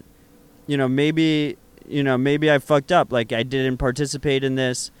 wow, Matt, maybe I fucked up. Like, I didn't participate in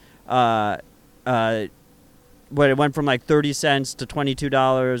this. But it went from like 30 cents to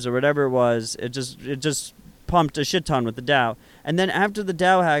 $22 or whatever it was. It just pumped a shit ton with the DAO. And then after the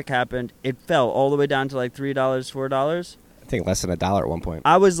DAO hack happened, it fell all the way down to like $3, $4. I think less than $1 at one point.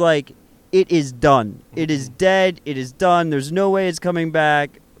 I was like, it is done. It is dead. It is done. There's no way it's coming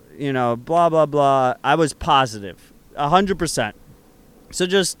back. Blah, blah, blah. I was positive. 100%. So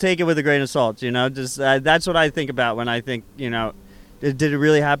just take it with a grain of salt, Just that's what I think about when I think, did it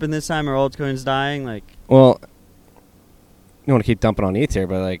really happen this time? Are altcoins dying? Like, well, you want to keep dumping on ETH here,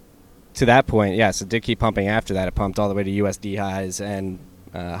 but like to that point, yes, it did keep pumping after that. It pumped all the way to USD highs and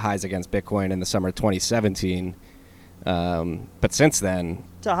highs against Bitcoin in the summer of 2017. But since then,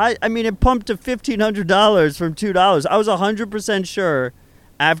 it pumped to $1,500 from $2. I was 100% sure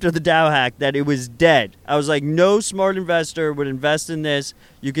after the Dow hack that it was dead. I was like, no smart investor would invest in this.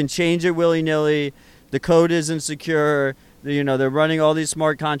 You can change it willy-nilly. The code isn't secure. They're running all these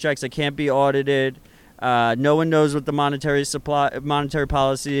smart contracts that can't be audited. No one knows what the monetary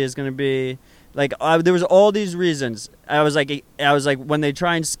policy is going to be. Like, there was all these reasons. I was like, when they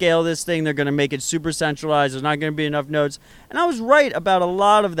try and scale this thing, they're going to make it super centralized. There's not going to be enough nodes. And I was right about a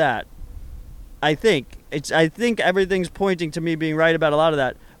lot of that. I think everything's pointing to me being right about a lot of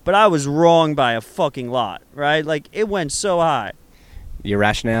that. But I was wrong by a fucking lot, right? Like, it went so high. The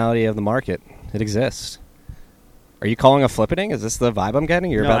irrationality of the market. It exists. Are you calling a flippening? Is this the vibe I'm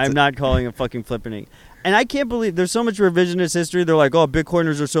getting? No, I'm not calling a fucking flippening. And I can't believe there's so much revisionist history. They're like, oh,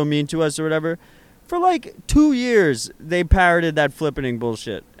 Bitcoiners are so mean to us or whatever. For like 2 years, they parroted that flippening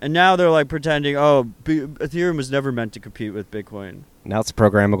bullshit. And now they're like pretending, oh, Ethereum was never meant to compete with Bitcoin. Now it's a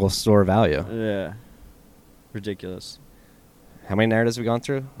programmable store of value. Yeah. Ridiculous. How many narratives have we gone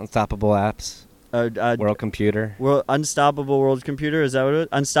through? Unstoppable apps. World computer. Unstoppable world computer. Is that what it is?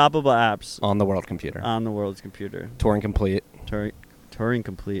 Unstoppable apps. On the world computer. On the world's computer. Turing complete. Turing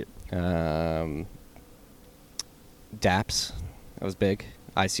complete. DApps. That was big.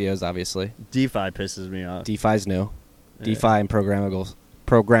 ICOs, obviously. DeFi pisses me off. DeFi's new. Yeah. DeFi and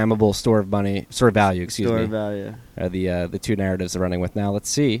programmable store of value. Store of value. Are the two narratives they're running with now. Let's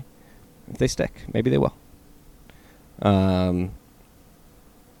see if they stick. Maybe they will.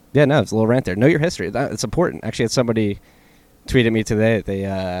 Yeah, no, it's a little rant there. Know your history. It's important. Actually, had somebody tweeted me today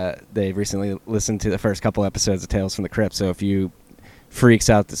that they recently listened to the first couple episodes of Tales from the Crypt. So if you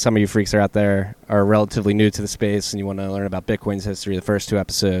some of you freaks are out there are relatively new to the space and you want to learn about Bitcoin's history, the first 2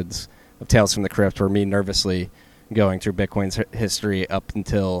 episodes of Tales from the Crypt were me nervously going through Bitcoin's history up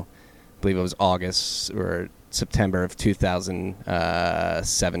until, I believe it was August or September of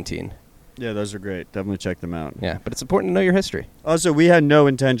 2017. Yeah, those are great. Definitely check them out. Yeah, but it's important to know your history. Also, we had no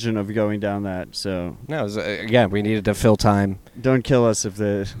intention of going down that, so... No, it was, again, we needed to fill time. Don't kill us if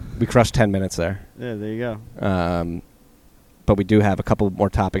we crushed 10 minutes there. Yeah, there you go. But we do have a couple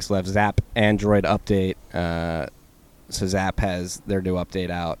more topics left. Zap Android update. So Zap has their new update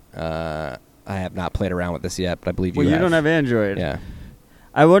out. I have not played around with this yet, but I believe you have. Well, you don't have Android. Yeah.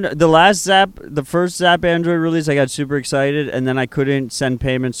 The first Zap Android release, I got super excited, and then I couldn't send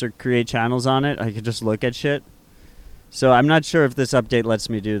payments or create channels on it. I could just look at shit. So I'm not sure if this update lets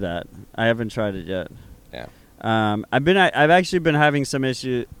me do that. I haven't tried it yet. Yeah. I've actually been having some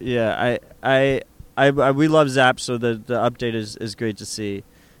issue. Yeah, we love Zap, so the update is great to see,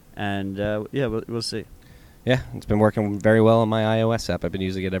 and yeah, we'll see. Yeah, it's been working very well on my iOS app. I've been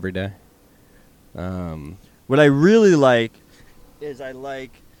using it every day. What I really like is I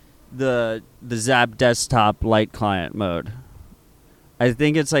like the Zap desktop light client mode. I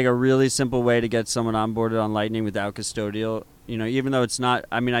think it's like a really simple way to get someone onboarded on Lightning without custodial. Even though it's not.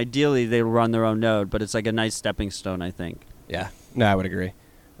 I mean, ideally they run their own node, but it's like a nice stepping stone, I think. Yeah. No, I would agree.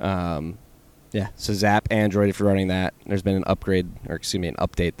 Yeah, so Zap Android, if you're running that, there's been an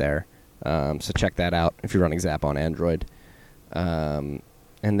update there. So check that out if you're running Zap on Android. And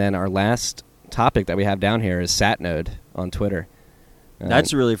then our last topic that we have down here is SatNode on Twitter.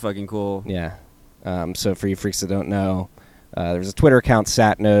 That's really fucking cool. Yeah. So for you freaks that don't know, there's a Twitter account,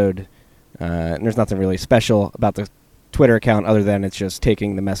 SatNode, and there's nothing really special about the Twitter account other than it's just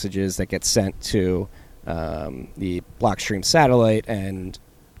taking the messages that get sent to the Blockstream satellite and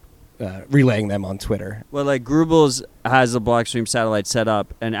relaying them on Twitter. Well, like Grubels has a Blockstream satellite set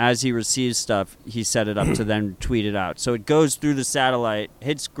up, and as he receives stuff, he set it up to then tweet it out. So it goes through the satellite,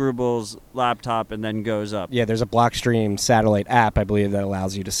 hits Grubels' laptop, and then goes up. Yeah, there's a Blockstream satellite app, I believe, that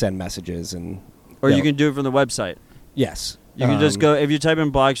allows you to send messages. Or you can do it from the website. Yes. You can just go, if you type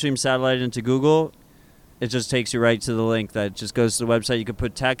in Blockstream satellite into Google, it just takes you right to the link that just goes to the website. You can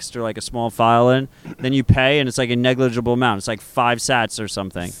put text or like a small file in, then you pay, and it's like a negligible amount. It's like 5 sats or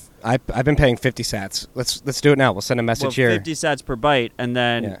something. I've been paying 50 sats. Let's do it now. We'll send a message here. 50 sats per byte, and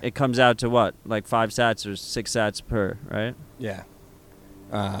then it comes out to what? Like 5 sats or 6 sats per, right? Yeah.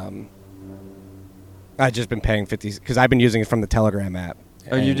 I've just been paying 50 because I've been using it from the Telegram app.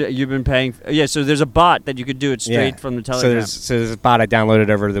 Oh, you've been paying? Yeah. So there's a bot that you could do it straight from the Telegram. So there's a bot I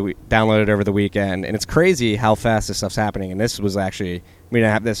downloaded over the weekend, and it's crazy how fast this stuff's happening. And this was actually, we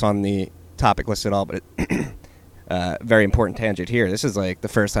didn't have this on the topic list at all, but very important tangent here. This is like the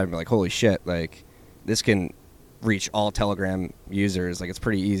first time I'm like, holy shit, like this can reach all Telegram users. Like it's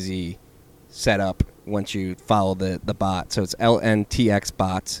pretty easy setup once you follow the bot. So it's LNTX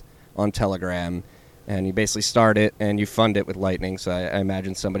bot on Telegram, and you basically start it and you fund it with Lightning. So I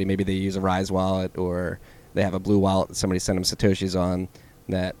imagine somebody, maybe they use a Rise wallet or they have a Blue wallet that somebody sent them Satoshis on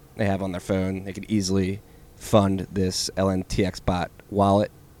that they have on their phone. They could easily fund this LNTX bot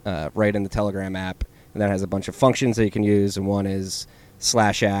wallet right in the Telegram app, and that has a bunch of functions that you can use. And one is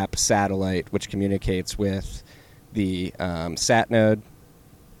 /app satellite, which communicates with the SAT node,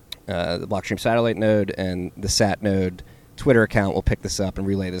 the Blockstream satellite node, and the SAT node Twitter account will pick this up and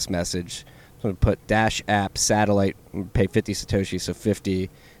relay this message. So I'm going to put -app satellite, pay 50 Satoshi, so 50. And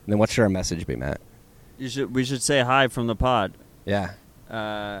then what should our message be, Matt? We should say hi from the pod. Yeah.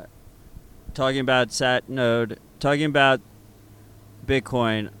 Talking about SAT node, talking about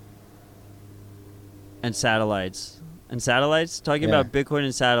Bitcoin and satellites. Talking Yeah. about Bitcoin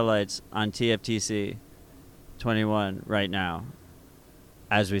and satellites on TFTC 21 right now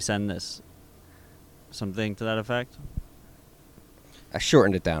as we send this. Something to that effect? I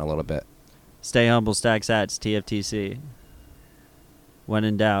shortened it down a little bit. Stay humble, stack sats, TFTC. When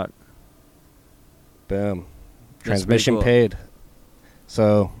in doubt. Boom. That's Transmission pretty cool. paid.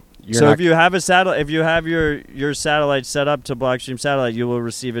 So If you have a satellite, if you have your satellite set up to Blockstream Satellite, you will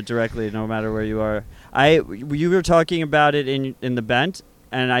receive it directly, no matter where you are. You were talking about it in the Bent,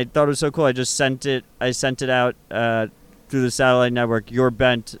 and I thought it was so cool. I just sent it. I sent it out through the satellite network. Your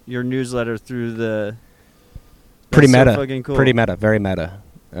Bent, your newsletter through the. pretty That's meta. So fucking cool. Pretty meta. Very meta.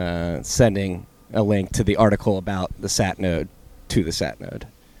 Sending a link to the article about the SAT node to the SAT node.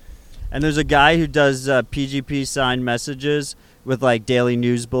 And there's a guy who does PGP signed messages with like daily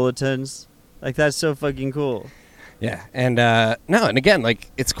news bulletins. Like that's so fucking cool. Yeah, and and again,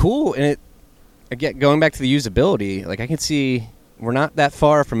 like it's cool, and again going back to the usability, like I can see we're not that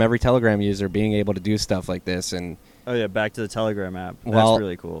far from every Telegram user being able to do stuff like this, and Oh yeah, back to the Telegram app. That's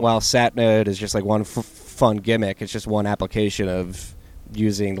really cool. While SatNode is just like one fun gimmick, it's just one application of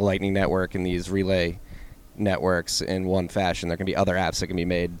using the Lightning Network and these relay networks in one fashion. There can be other apps that can be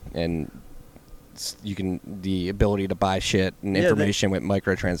made, and the ability to buy shit and information with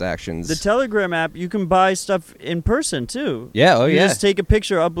microtransactions. The Telegram app, you can buy stuff in person too. Yeah, You just take a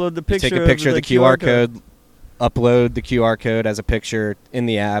picture, upload the picture. You take a picture of the QR code, upload the QR code as a picture in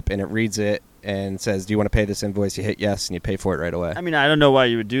the app, and it reads it and says, "Do you want to pay this invoice?" You hit yes, and you pay for it right away. I mean, I don't know why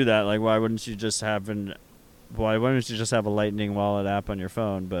you would do that. Like, why wouldn't you just have a Lightning Wallet app on your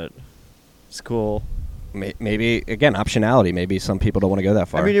phone? But it's cool. Maybe again, optionality. Maybe some people don't want to go that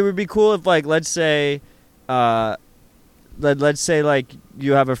far. I mean, it would be cool if, like, let's say like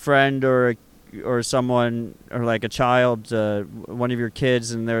you have a friend or someone or like a child, one of your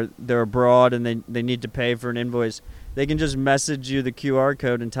kids, and they're abroad and they need to pay for an invoice. They can just message you the QR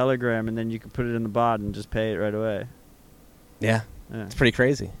code in Telegram, and then you can put it in the bot and just pay it right away. Yeah. It's pretty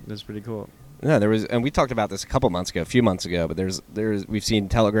crazy. That's pretty cool. Yeah, and we talked about this a few months ago, but we've seen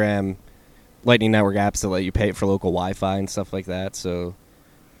Telegram, Lightning Network apps that let you pay for local Wi-Fi and stuff like that. So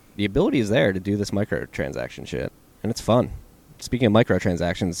the ability is there to do this microtransaction shit, and it's fun. Speaking of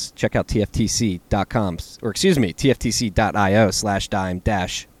microtransactions, check out tftc.com, or excuse me,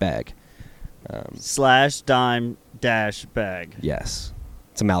 tftc.io/dime-bag. /dime-bag. Yes.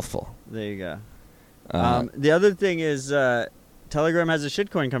 It's a mouthful. There you go. The other thing is Telegram has a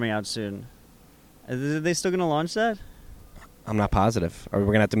shitcoin coming out soon. Are they still going to launch that? I'm not positive. Are we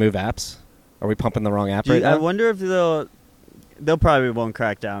going to have to move apps? Are we pumping the wrong app right now? I wonder if they'll probably won't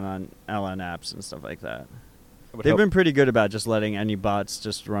crack down on LN apps and stuff like that. They've been pretty good about just letting any bots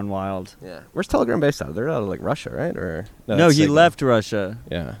just run wild. Yeah. Where's Telegram based out of? They're out of like Russia, right? Or no, he left Russia.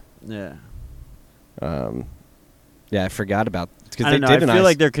 Yeah. Yeah. Yeah, I forgot about. I don't know. I feel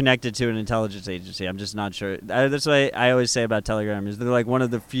like they're connected to an intelligence agency. I'm just not sure. That's what I always say about Telegram is they're like one of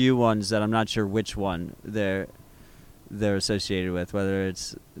the few ones that I'm not sure which one they're associated with, whether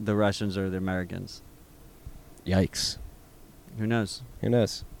it's the Russians or the Americans. Yikes. Who knows? Who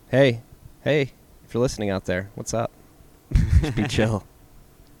knows? Hey, if you're listening out there, what's up? Just be chill.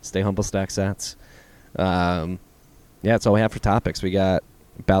 Stay humble, stack sats. Yeah, that's all we have for topics. We got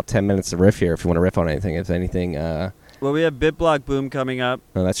about 10 minutes to riff here if you want to riff on anything. If anything... well, we have BitBlock Boom coming up.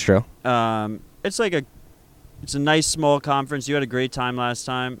 Oh, that's true. It's a nice small conference. You had a great time last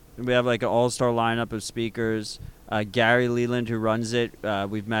time. We have like an all-star lineup of speakers. Gary Leland, who runs it,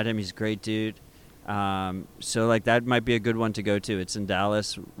 we've met him. He's a great dude. So like that might be a good one to go to. It's in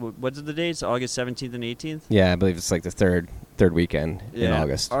Dallas. What's the dates? August 17th and 18th? Yeah, I believe it's like the third weekend in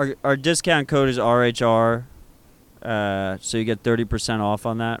August. Our discount code is RHR, so you get 30% off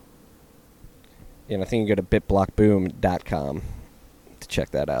on that. And I think you go to bitblockboom.com to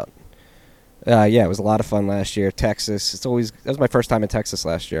check that out. Yeah, it was a lot of fun last year. Texas. That was my first time in Texas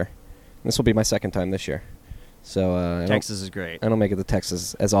last year. This will be my second time this year. So Texas is great. I don't make it to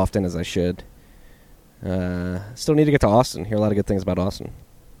Texas as often as I should. Still need to get to Austin. Hear a lot of good things about Austin.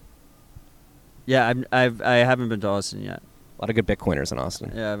 Yeah, I haven't been to Austin yet. A lot of good Bitcoiners in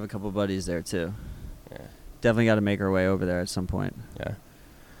Austin. Yeah, I have a couple buddies there too. Yeah. definitely got to make our way over there at some point. Yeah.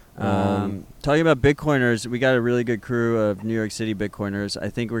 Talking about Bitcoiners, we got a really good crew of New York City Bitcoiners. I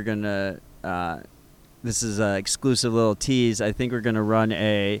think we're gonna. This is an exclusive little tease. I think we're gonna run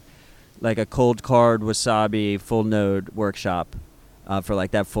a cold card wasabi full node workshop for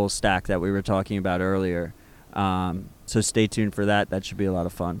like that full stack that we were talking about earlier. So stay tuned for that. That should be a lot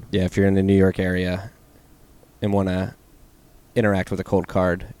of fun. Yeah, if you're in the New York area and want to interact with a cold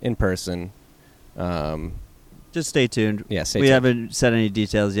card in person, just stay tuned. Yeah, we haven't said any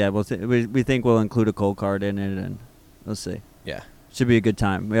details yet. We think we'll include a cold card in it, and we'll see. Yeah, should be a good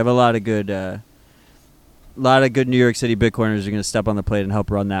time. We have a lot of good New York City Bitcoiners are going to step on the plate and help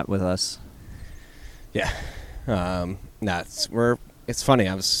run that with us. Yeah, it's funny.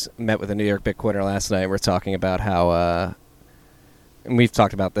 I was met with a New York Bitcoiner last night. We're talking about how, and we've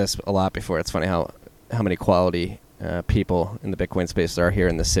talked about this a lot before. It's funny how many quality people in the Bitcoin space there are here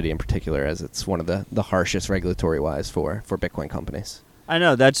in the city in particular, as it's one of the harshest regulatory-wise for Bitcoin companies. I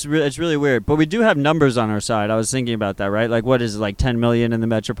know, it's really weird. But we do have numbers on our side. I was thinking about that, right? Like, what is it, like 10 million in the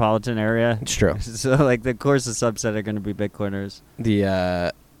metropolitan area? It's true. So, like, of course the subset are going to be Bitcoiners.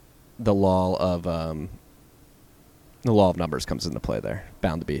 The law of numbers comes into play there.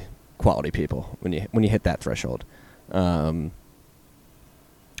 Bound to be quality people when you hit that threshold. There's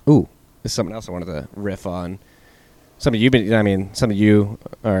something else I wanted to riff on. Some of you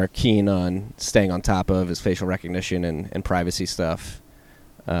are keen on staying on top of is facial recognition and privacy stuff.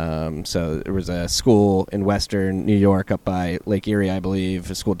 So there was a school in Western New York up by Lake Erie, I believe,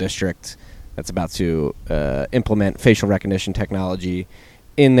 a school district that's about to implement facial recognition technology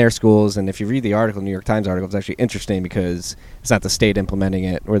in their schools. And if you read the article, New York Times article, it's actually interesting because it's not the state implementing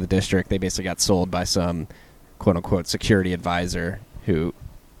it or the district. They basically got sold by some quote-unquote security advisor who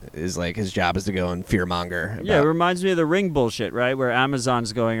is like his job is to go and fearmonger. Yeah, it reminds me of the Ring bullshit, right? Where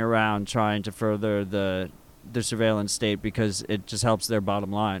Amazon's going around trying to further the surveillance state because it just helps their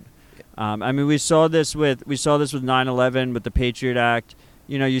bottom line. I mean, we saw this with 9/11 with the Patriot Act.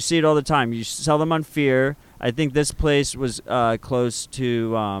 You know, you see it all the time. You sell them on fear. I think this place was close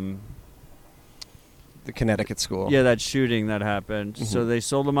to the Connecticut school. Yeah, that shooting that happened. Mm-hmm. So they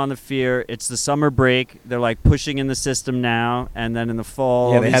sold them on the fear. It's the summer break. They're like pushing in the system now, and then in the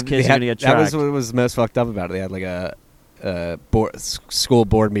fall, these kids are going to get tracked. That was what was most fucked up about it. They had like a school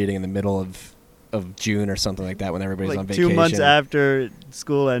board meeting in the middle of June or something like that when everybody's like on vacation. 2 months after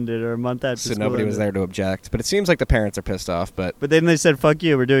school ended or a month after school ended. So nobody was there to object. But it seems like the parents are pissed off. But then they said, fuck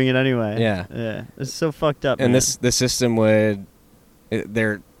you, we're doing it anyway. Yeah. Yeah. It's so fucked up, and man. this system would...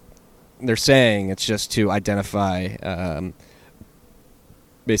 They're saying it's just to identify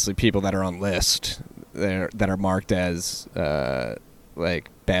basically people that are on list that are marked as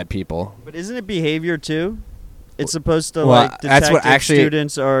like bad people. But isn't it behavior too? It's supposed to detect that's what if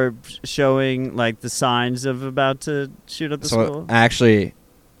students are showing like the signs of about to shoot up the school. Actually,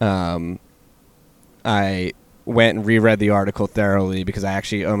 I went and reread the article thoroughly because I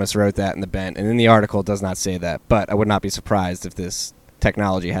actually almost wrote that in the bent, and in the article it does not say that. But I would not be surprised if this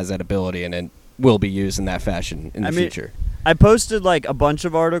technology has that ability and it will be used in that fashion in the future. I posted like a bunch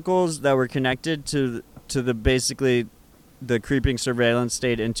of articles that were connected to the basically the creeping surveillance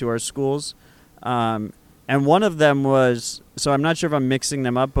state into our schools. And one of them was, so I'm not sure if I'm mixing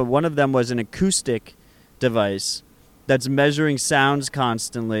them up, but one of them was an acoustic device that's measuring sounds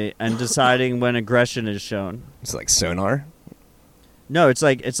constantly and deciding when aggression is shown. It's like sonar? No,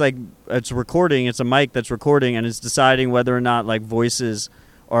 it's recording. It's a mic that's recording, and it's deciding whether or not like voices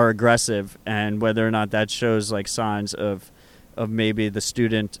are aggressive and whether or not that shows like signs of maybe the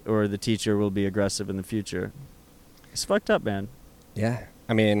student or the teacher will be aggressive in the future. It's fucked up, man. Yeah,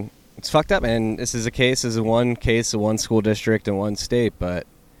 I mean, it's fucked up, and this is one case of one school district in one state, but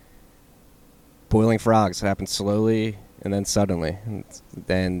boiling frogs happen slowly and then suddenly.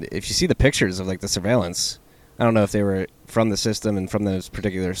 And if you see the pictures of like the surveillance, I don't know if they were from the system and from this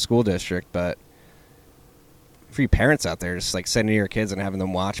particular school district, but for you parents out there, just like sending your kids and having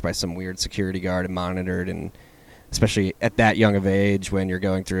them watched by some weird security guard and monitored, and especially at that young of age when you're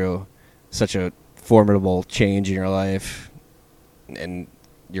going through such a formidable change in your life and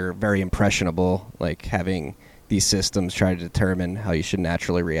you're very impressionable, like having these systems try to determine how you should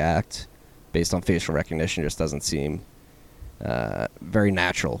naturally react based on facial recognition just doesn't seem very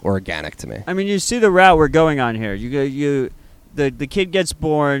natural or organic to me. I mean, you see the route we're going on here. The kid gets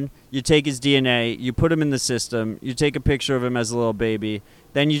born, you take his DNA, you put him in the system, you take a picture of him as a little baby,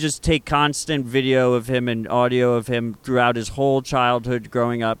 then you just take constant video of him and audio of him throughout his whole childhood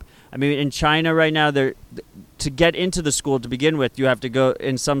growing up. I mean, in China right now, to get into the school to begin with, you have to go,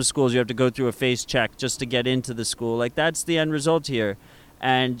 in some schools, you have to go through a face check just to get into the school. Like, that's the end result here.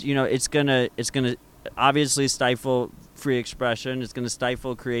 And, you know, it's gonna obviously stifle free expression. It's going to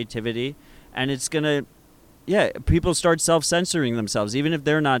stifle creativity, and it's going to, people start self-censoring themselves, even if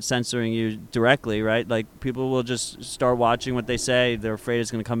they're not censoring you directly, right? Like, people will just start watching what they say. They're afraid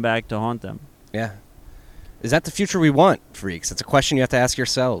it's going to come back to haunt them. Yeah. Is that the future we want, freaks? It's a question you have to ask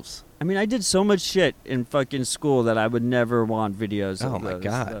yourselves. I mean, I did so much shit in fucking school that I would never want videos of. Oh, my those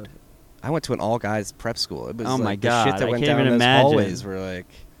God. stuff. I went to an all-guys prep school. It was Oh, my like God. the shit that I went can't down even those imagine. hallways were like,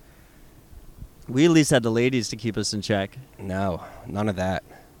 We at least had the ladies to keep us in check. no, none of that.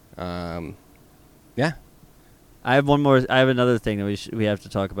 Yeah. I have another thing that we have to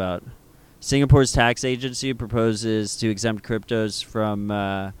talk about. Singapore's tax agency proposes to exempt cryptos from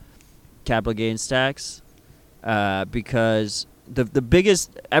capital gains tax because the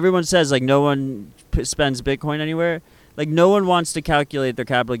biggest, everyone says like no one spends Bitcoin anywhere. Like, no one wants to calculate their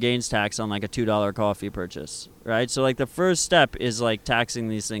capital gains tax on like a $2 coffee purchase, right? So like the first step is like taxing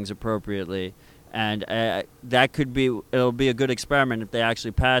these things appropriately. And it'll be a good experiment if they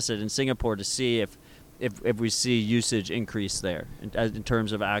actually pass it in Singapore to see if we see usage increase there in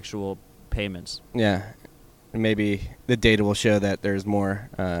terms of actual payments. Yeah. And maybe the data will show that there's more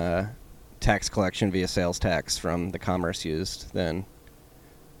tax collection via sales tax from the commerce used than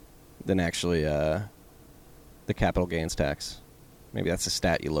actually the capital gains tax. Maybe that's a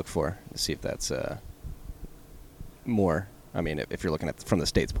stat you look for to see if that's more. I mean, if you're looking at from the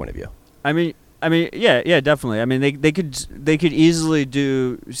state's point of view. I mean, yeah, definitely. I mean, they could easily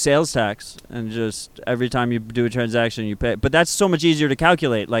do sales tax and just every time you do a transaction you pay. But that's so much easier to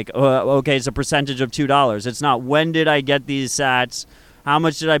calculate. Like, okay, it's a percentage of $2. It's not when did I get these sats, how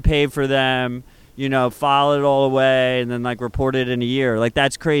much did I pay for them, file it all away and then like report it in a year. Like,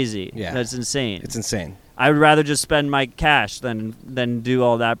 that's crazy. Yeah, that's insane. It's insane. I would rather just spend my cash than do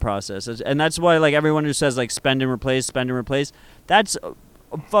all that process. And that's why like everyone who says like spend and replace, that's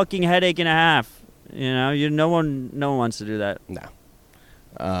a fucking headache and a half. No one wants to do that. No.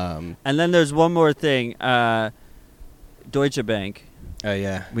 And then there's one more thing. Deutsche Bank. Oh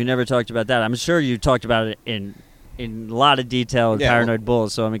yeah. We never talked about that. I'm sure you talked about it in a lot of detail in Paranoid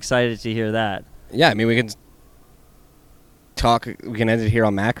Bulls, so I'm excited to hear that. Yeah, I mean we can end it here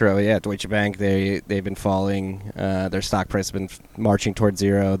on macro. Yeah, Deutsche Bank, they've been falling. Their stock price has been marching towards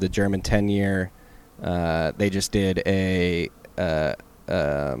zero. The German 10-year, they just did a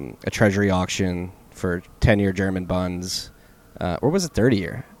treasury auction for 10-year German bonds. Or was it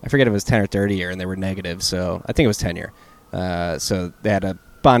 30-year? I forget if it was 10 or 30-year, and they were negative. So I think it was 10-year. So they had a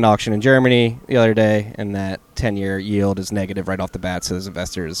bond auction in Germany the other day, and that 10-year yield is negative right off the bat. So those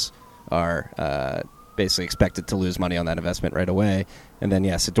investors are basically expected to lose money on that investment right away. And then,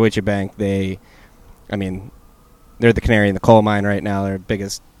 yes, at Deutsche Bank, they're the canary in the coal mine right now. They're the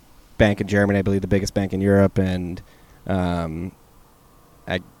biggest bank in Germany, I believe the biggest bank in Europe, and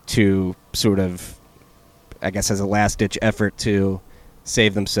to sort of, I guess, as a last-ditch effort to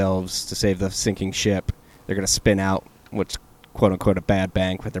save themselves, to save the sinking ship, they're going to spin out what's quote-unquote a bad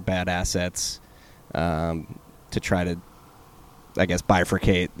bank with their bad assets to try to, I guess,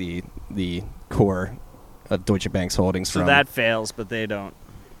 bifurcate the core of Deutsche Bank's holdings. So that fails, but they don't.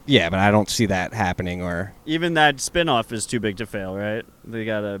 Yeah, but I don't see that happening. Or even that spinoff is too big to fail, right? They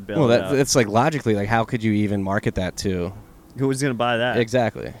gotta build it out. It's like logically, like how could you even market that to? Who was gonna buy that?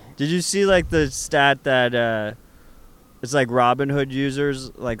 Exactly. Did you see like the stat that it's like Robinhood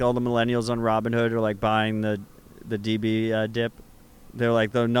users, like all the millennials on Robinhood are like buying the DB dip? They're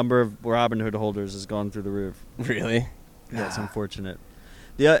like the number of Robinhood holders has gone through the roof. Really? Yeah, it's unfortunate.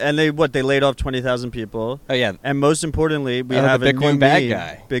 Yeah, and they laid off 20,000 people. Oh yeah, and most importantly, we have the Bitcoin a new bad meme.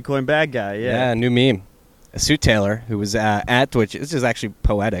 guy. Bitcoin bad guy. Yeah, a new meme. A suit tailor who was at Deutsche. This is actually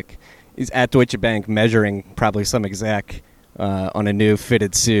poetic. He's at Deutsche Bank measuring probably some exec on a new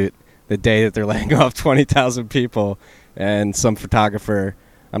fitted suit the day that they're laying off 20,000 people, and some photographer,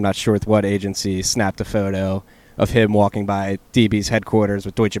 I'm not sure with what agency, snapped a photo of him walking by DB's headquarters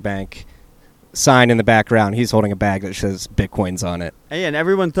with Deutsche Bank sign in the background. He's holding a bag that says Bitcoins on it. And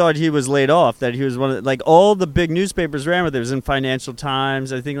everyone thought he was laid off, that he was one of like all the big newspapers ran with it. It was in Financial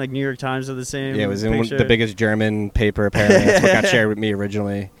Times. I think like New York Times are the same. Yeah, it was in the biggest German paper apparently. That's what got shared with me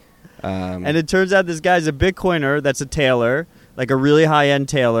originally. And it turns out this guy's a Bitcoiner that's a tailor, like a really high-end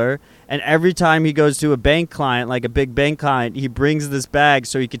tailor. And every time he goes to a bank client, like a big bank client, he brings this bag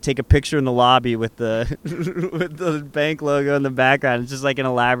so he could take a picture in the lobby with the with the bank logo in the background. It's just like an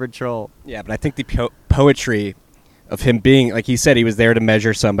elaborate troll. Yeah, but I think the poetry of him being, like he said, he was there to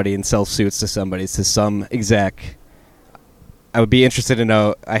measure somebody and sell suits to somebody, to some exec. I would be interested to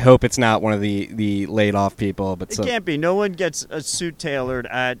know. I hope it's not one of the laid off people, but it can't be. No one gets a suit tailored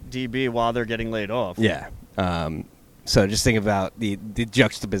at DB while they're getting laid off. Yeah. So just think about the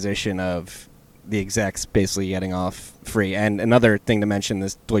juxtaposition of the execs basically getting off free. And another thing to mention,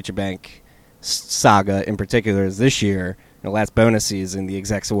 this Deutsche Bank saga in particular, is this year, the last bonus season, the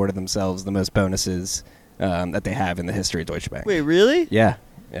execs awarded themselves the most bonuses that they have in the history of Deutsche Bank. Wait, really? Yeah.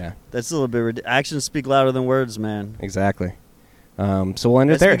 That's a little bit actions speak louder than words, man. Exactly. So we'll end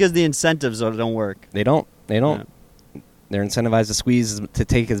it That's there. because the incentives don't work. They don't. Yeah. They're incentivized to squeeze, to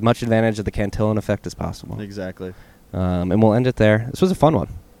take as much advantage of the Cantillon effect as possible. Exactly. And we'll end it there. This was a fun one.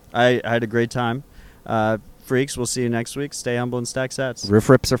 I had a great time. Freaks, we'll see you next week. Stay humble and stack sats. Roof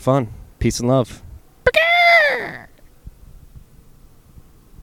rips are fun. Peace and love.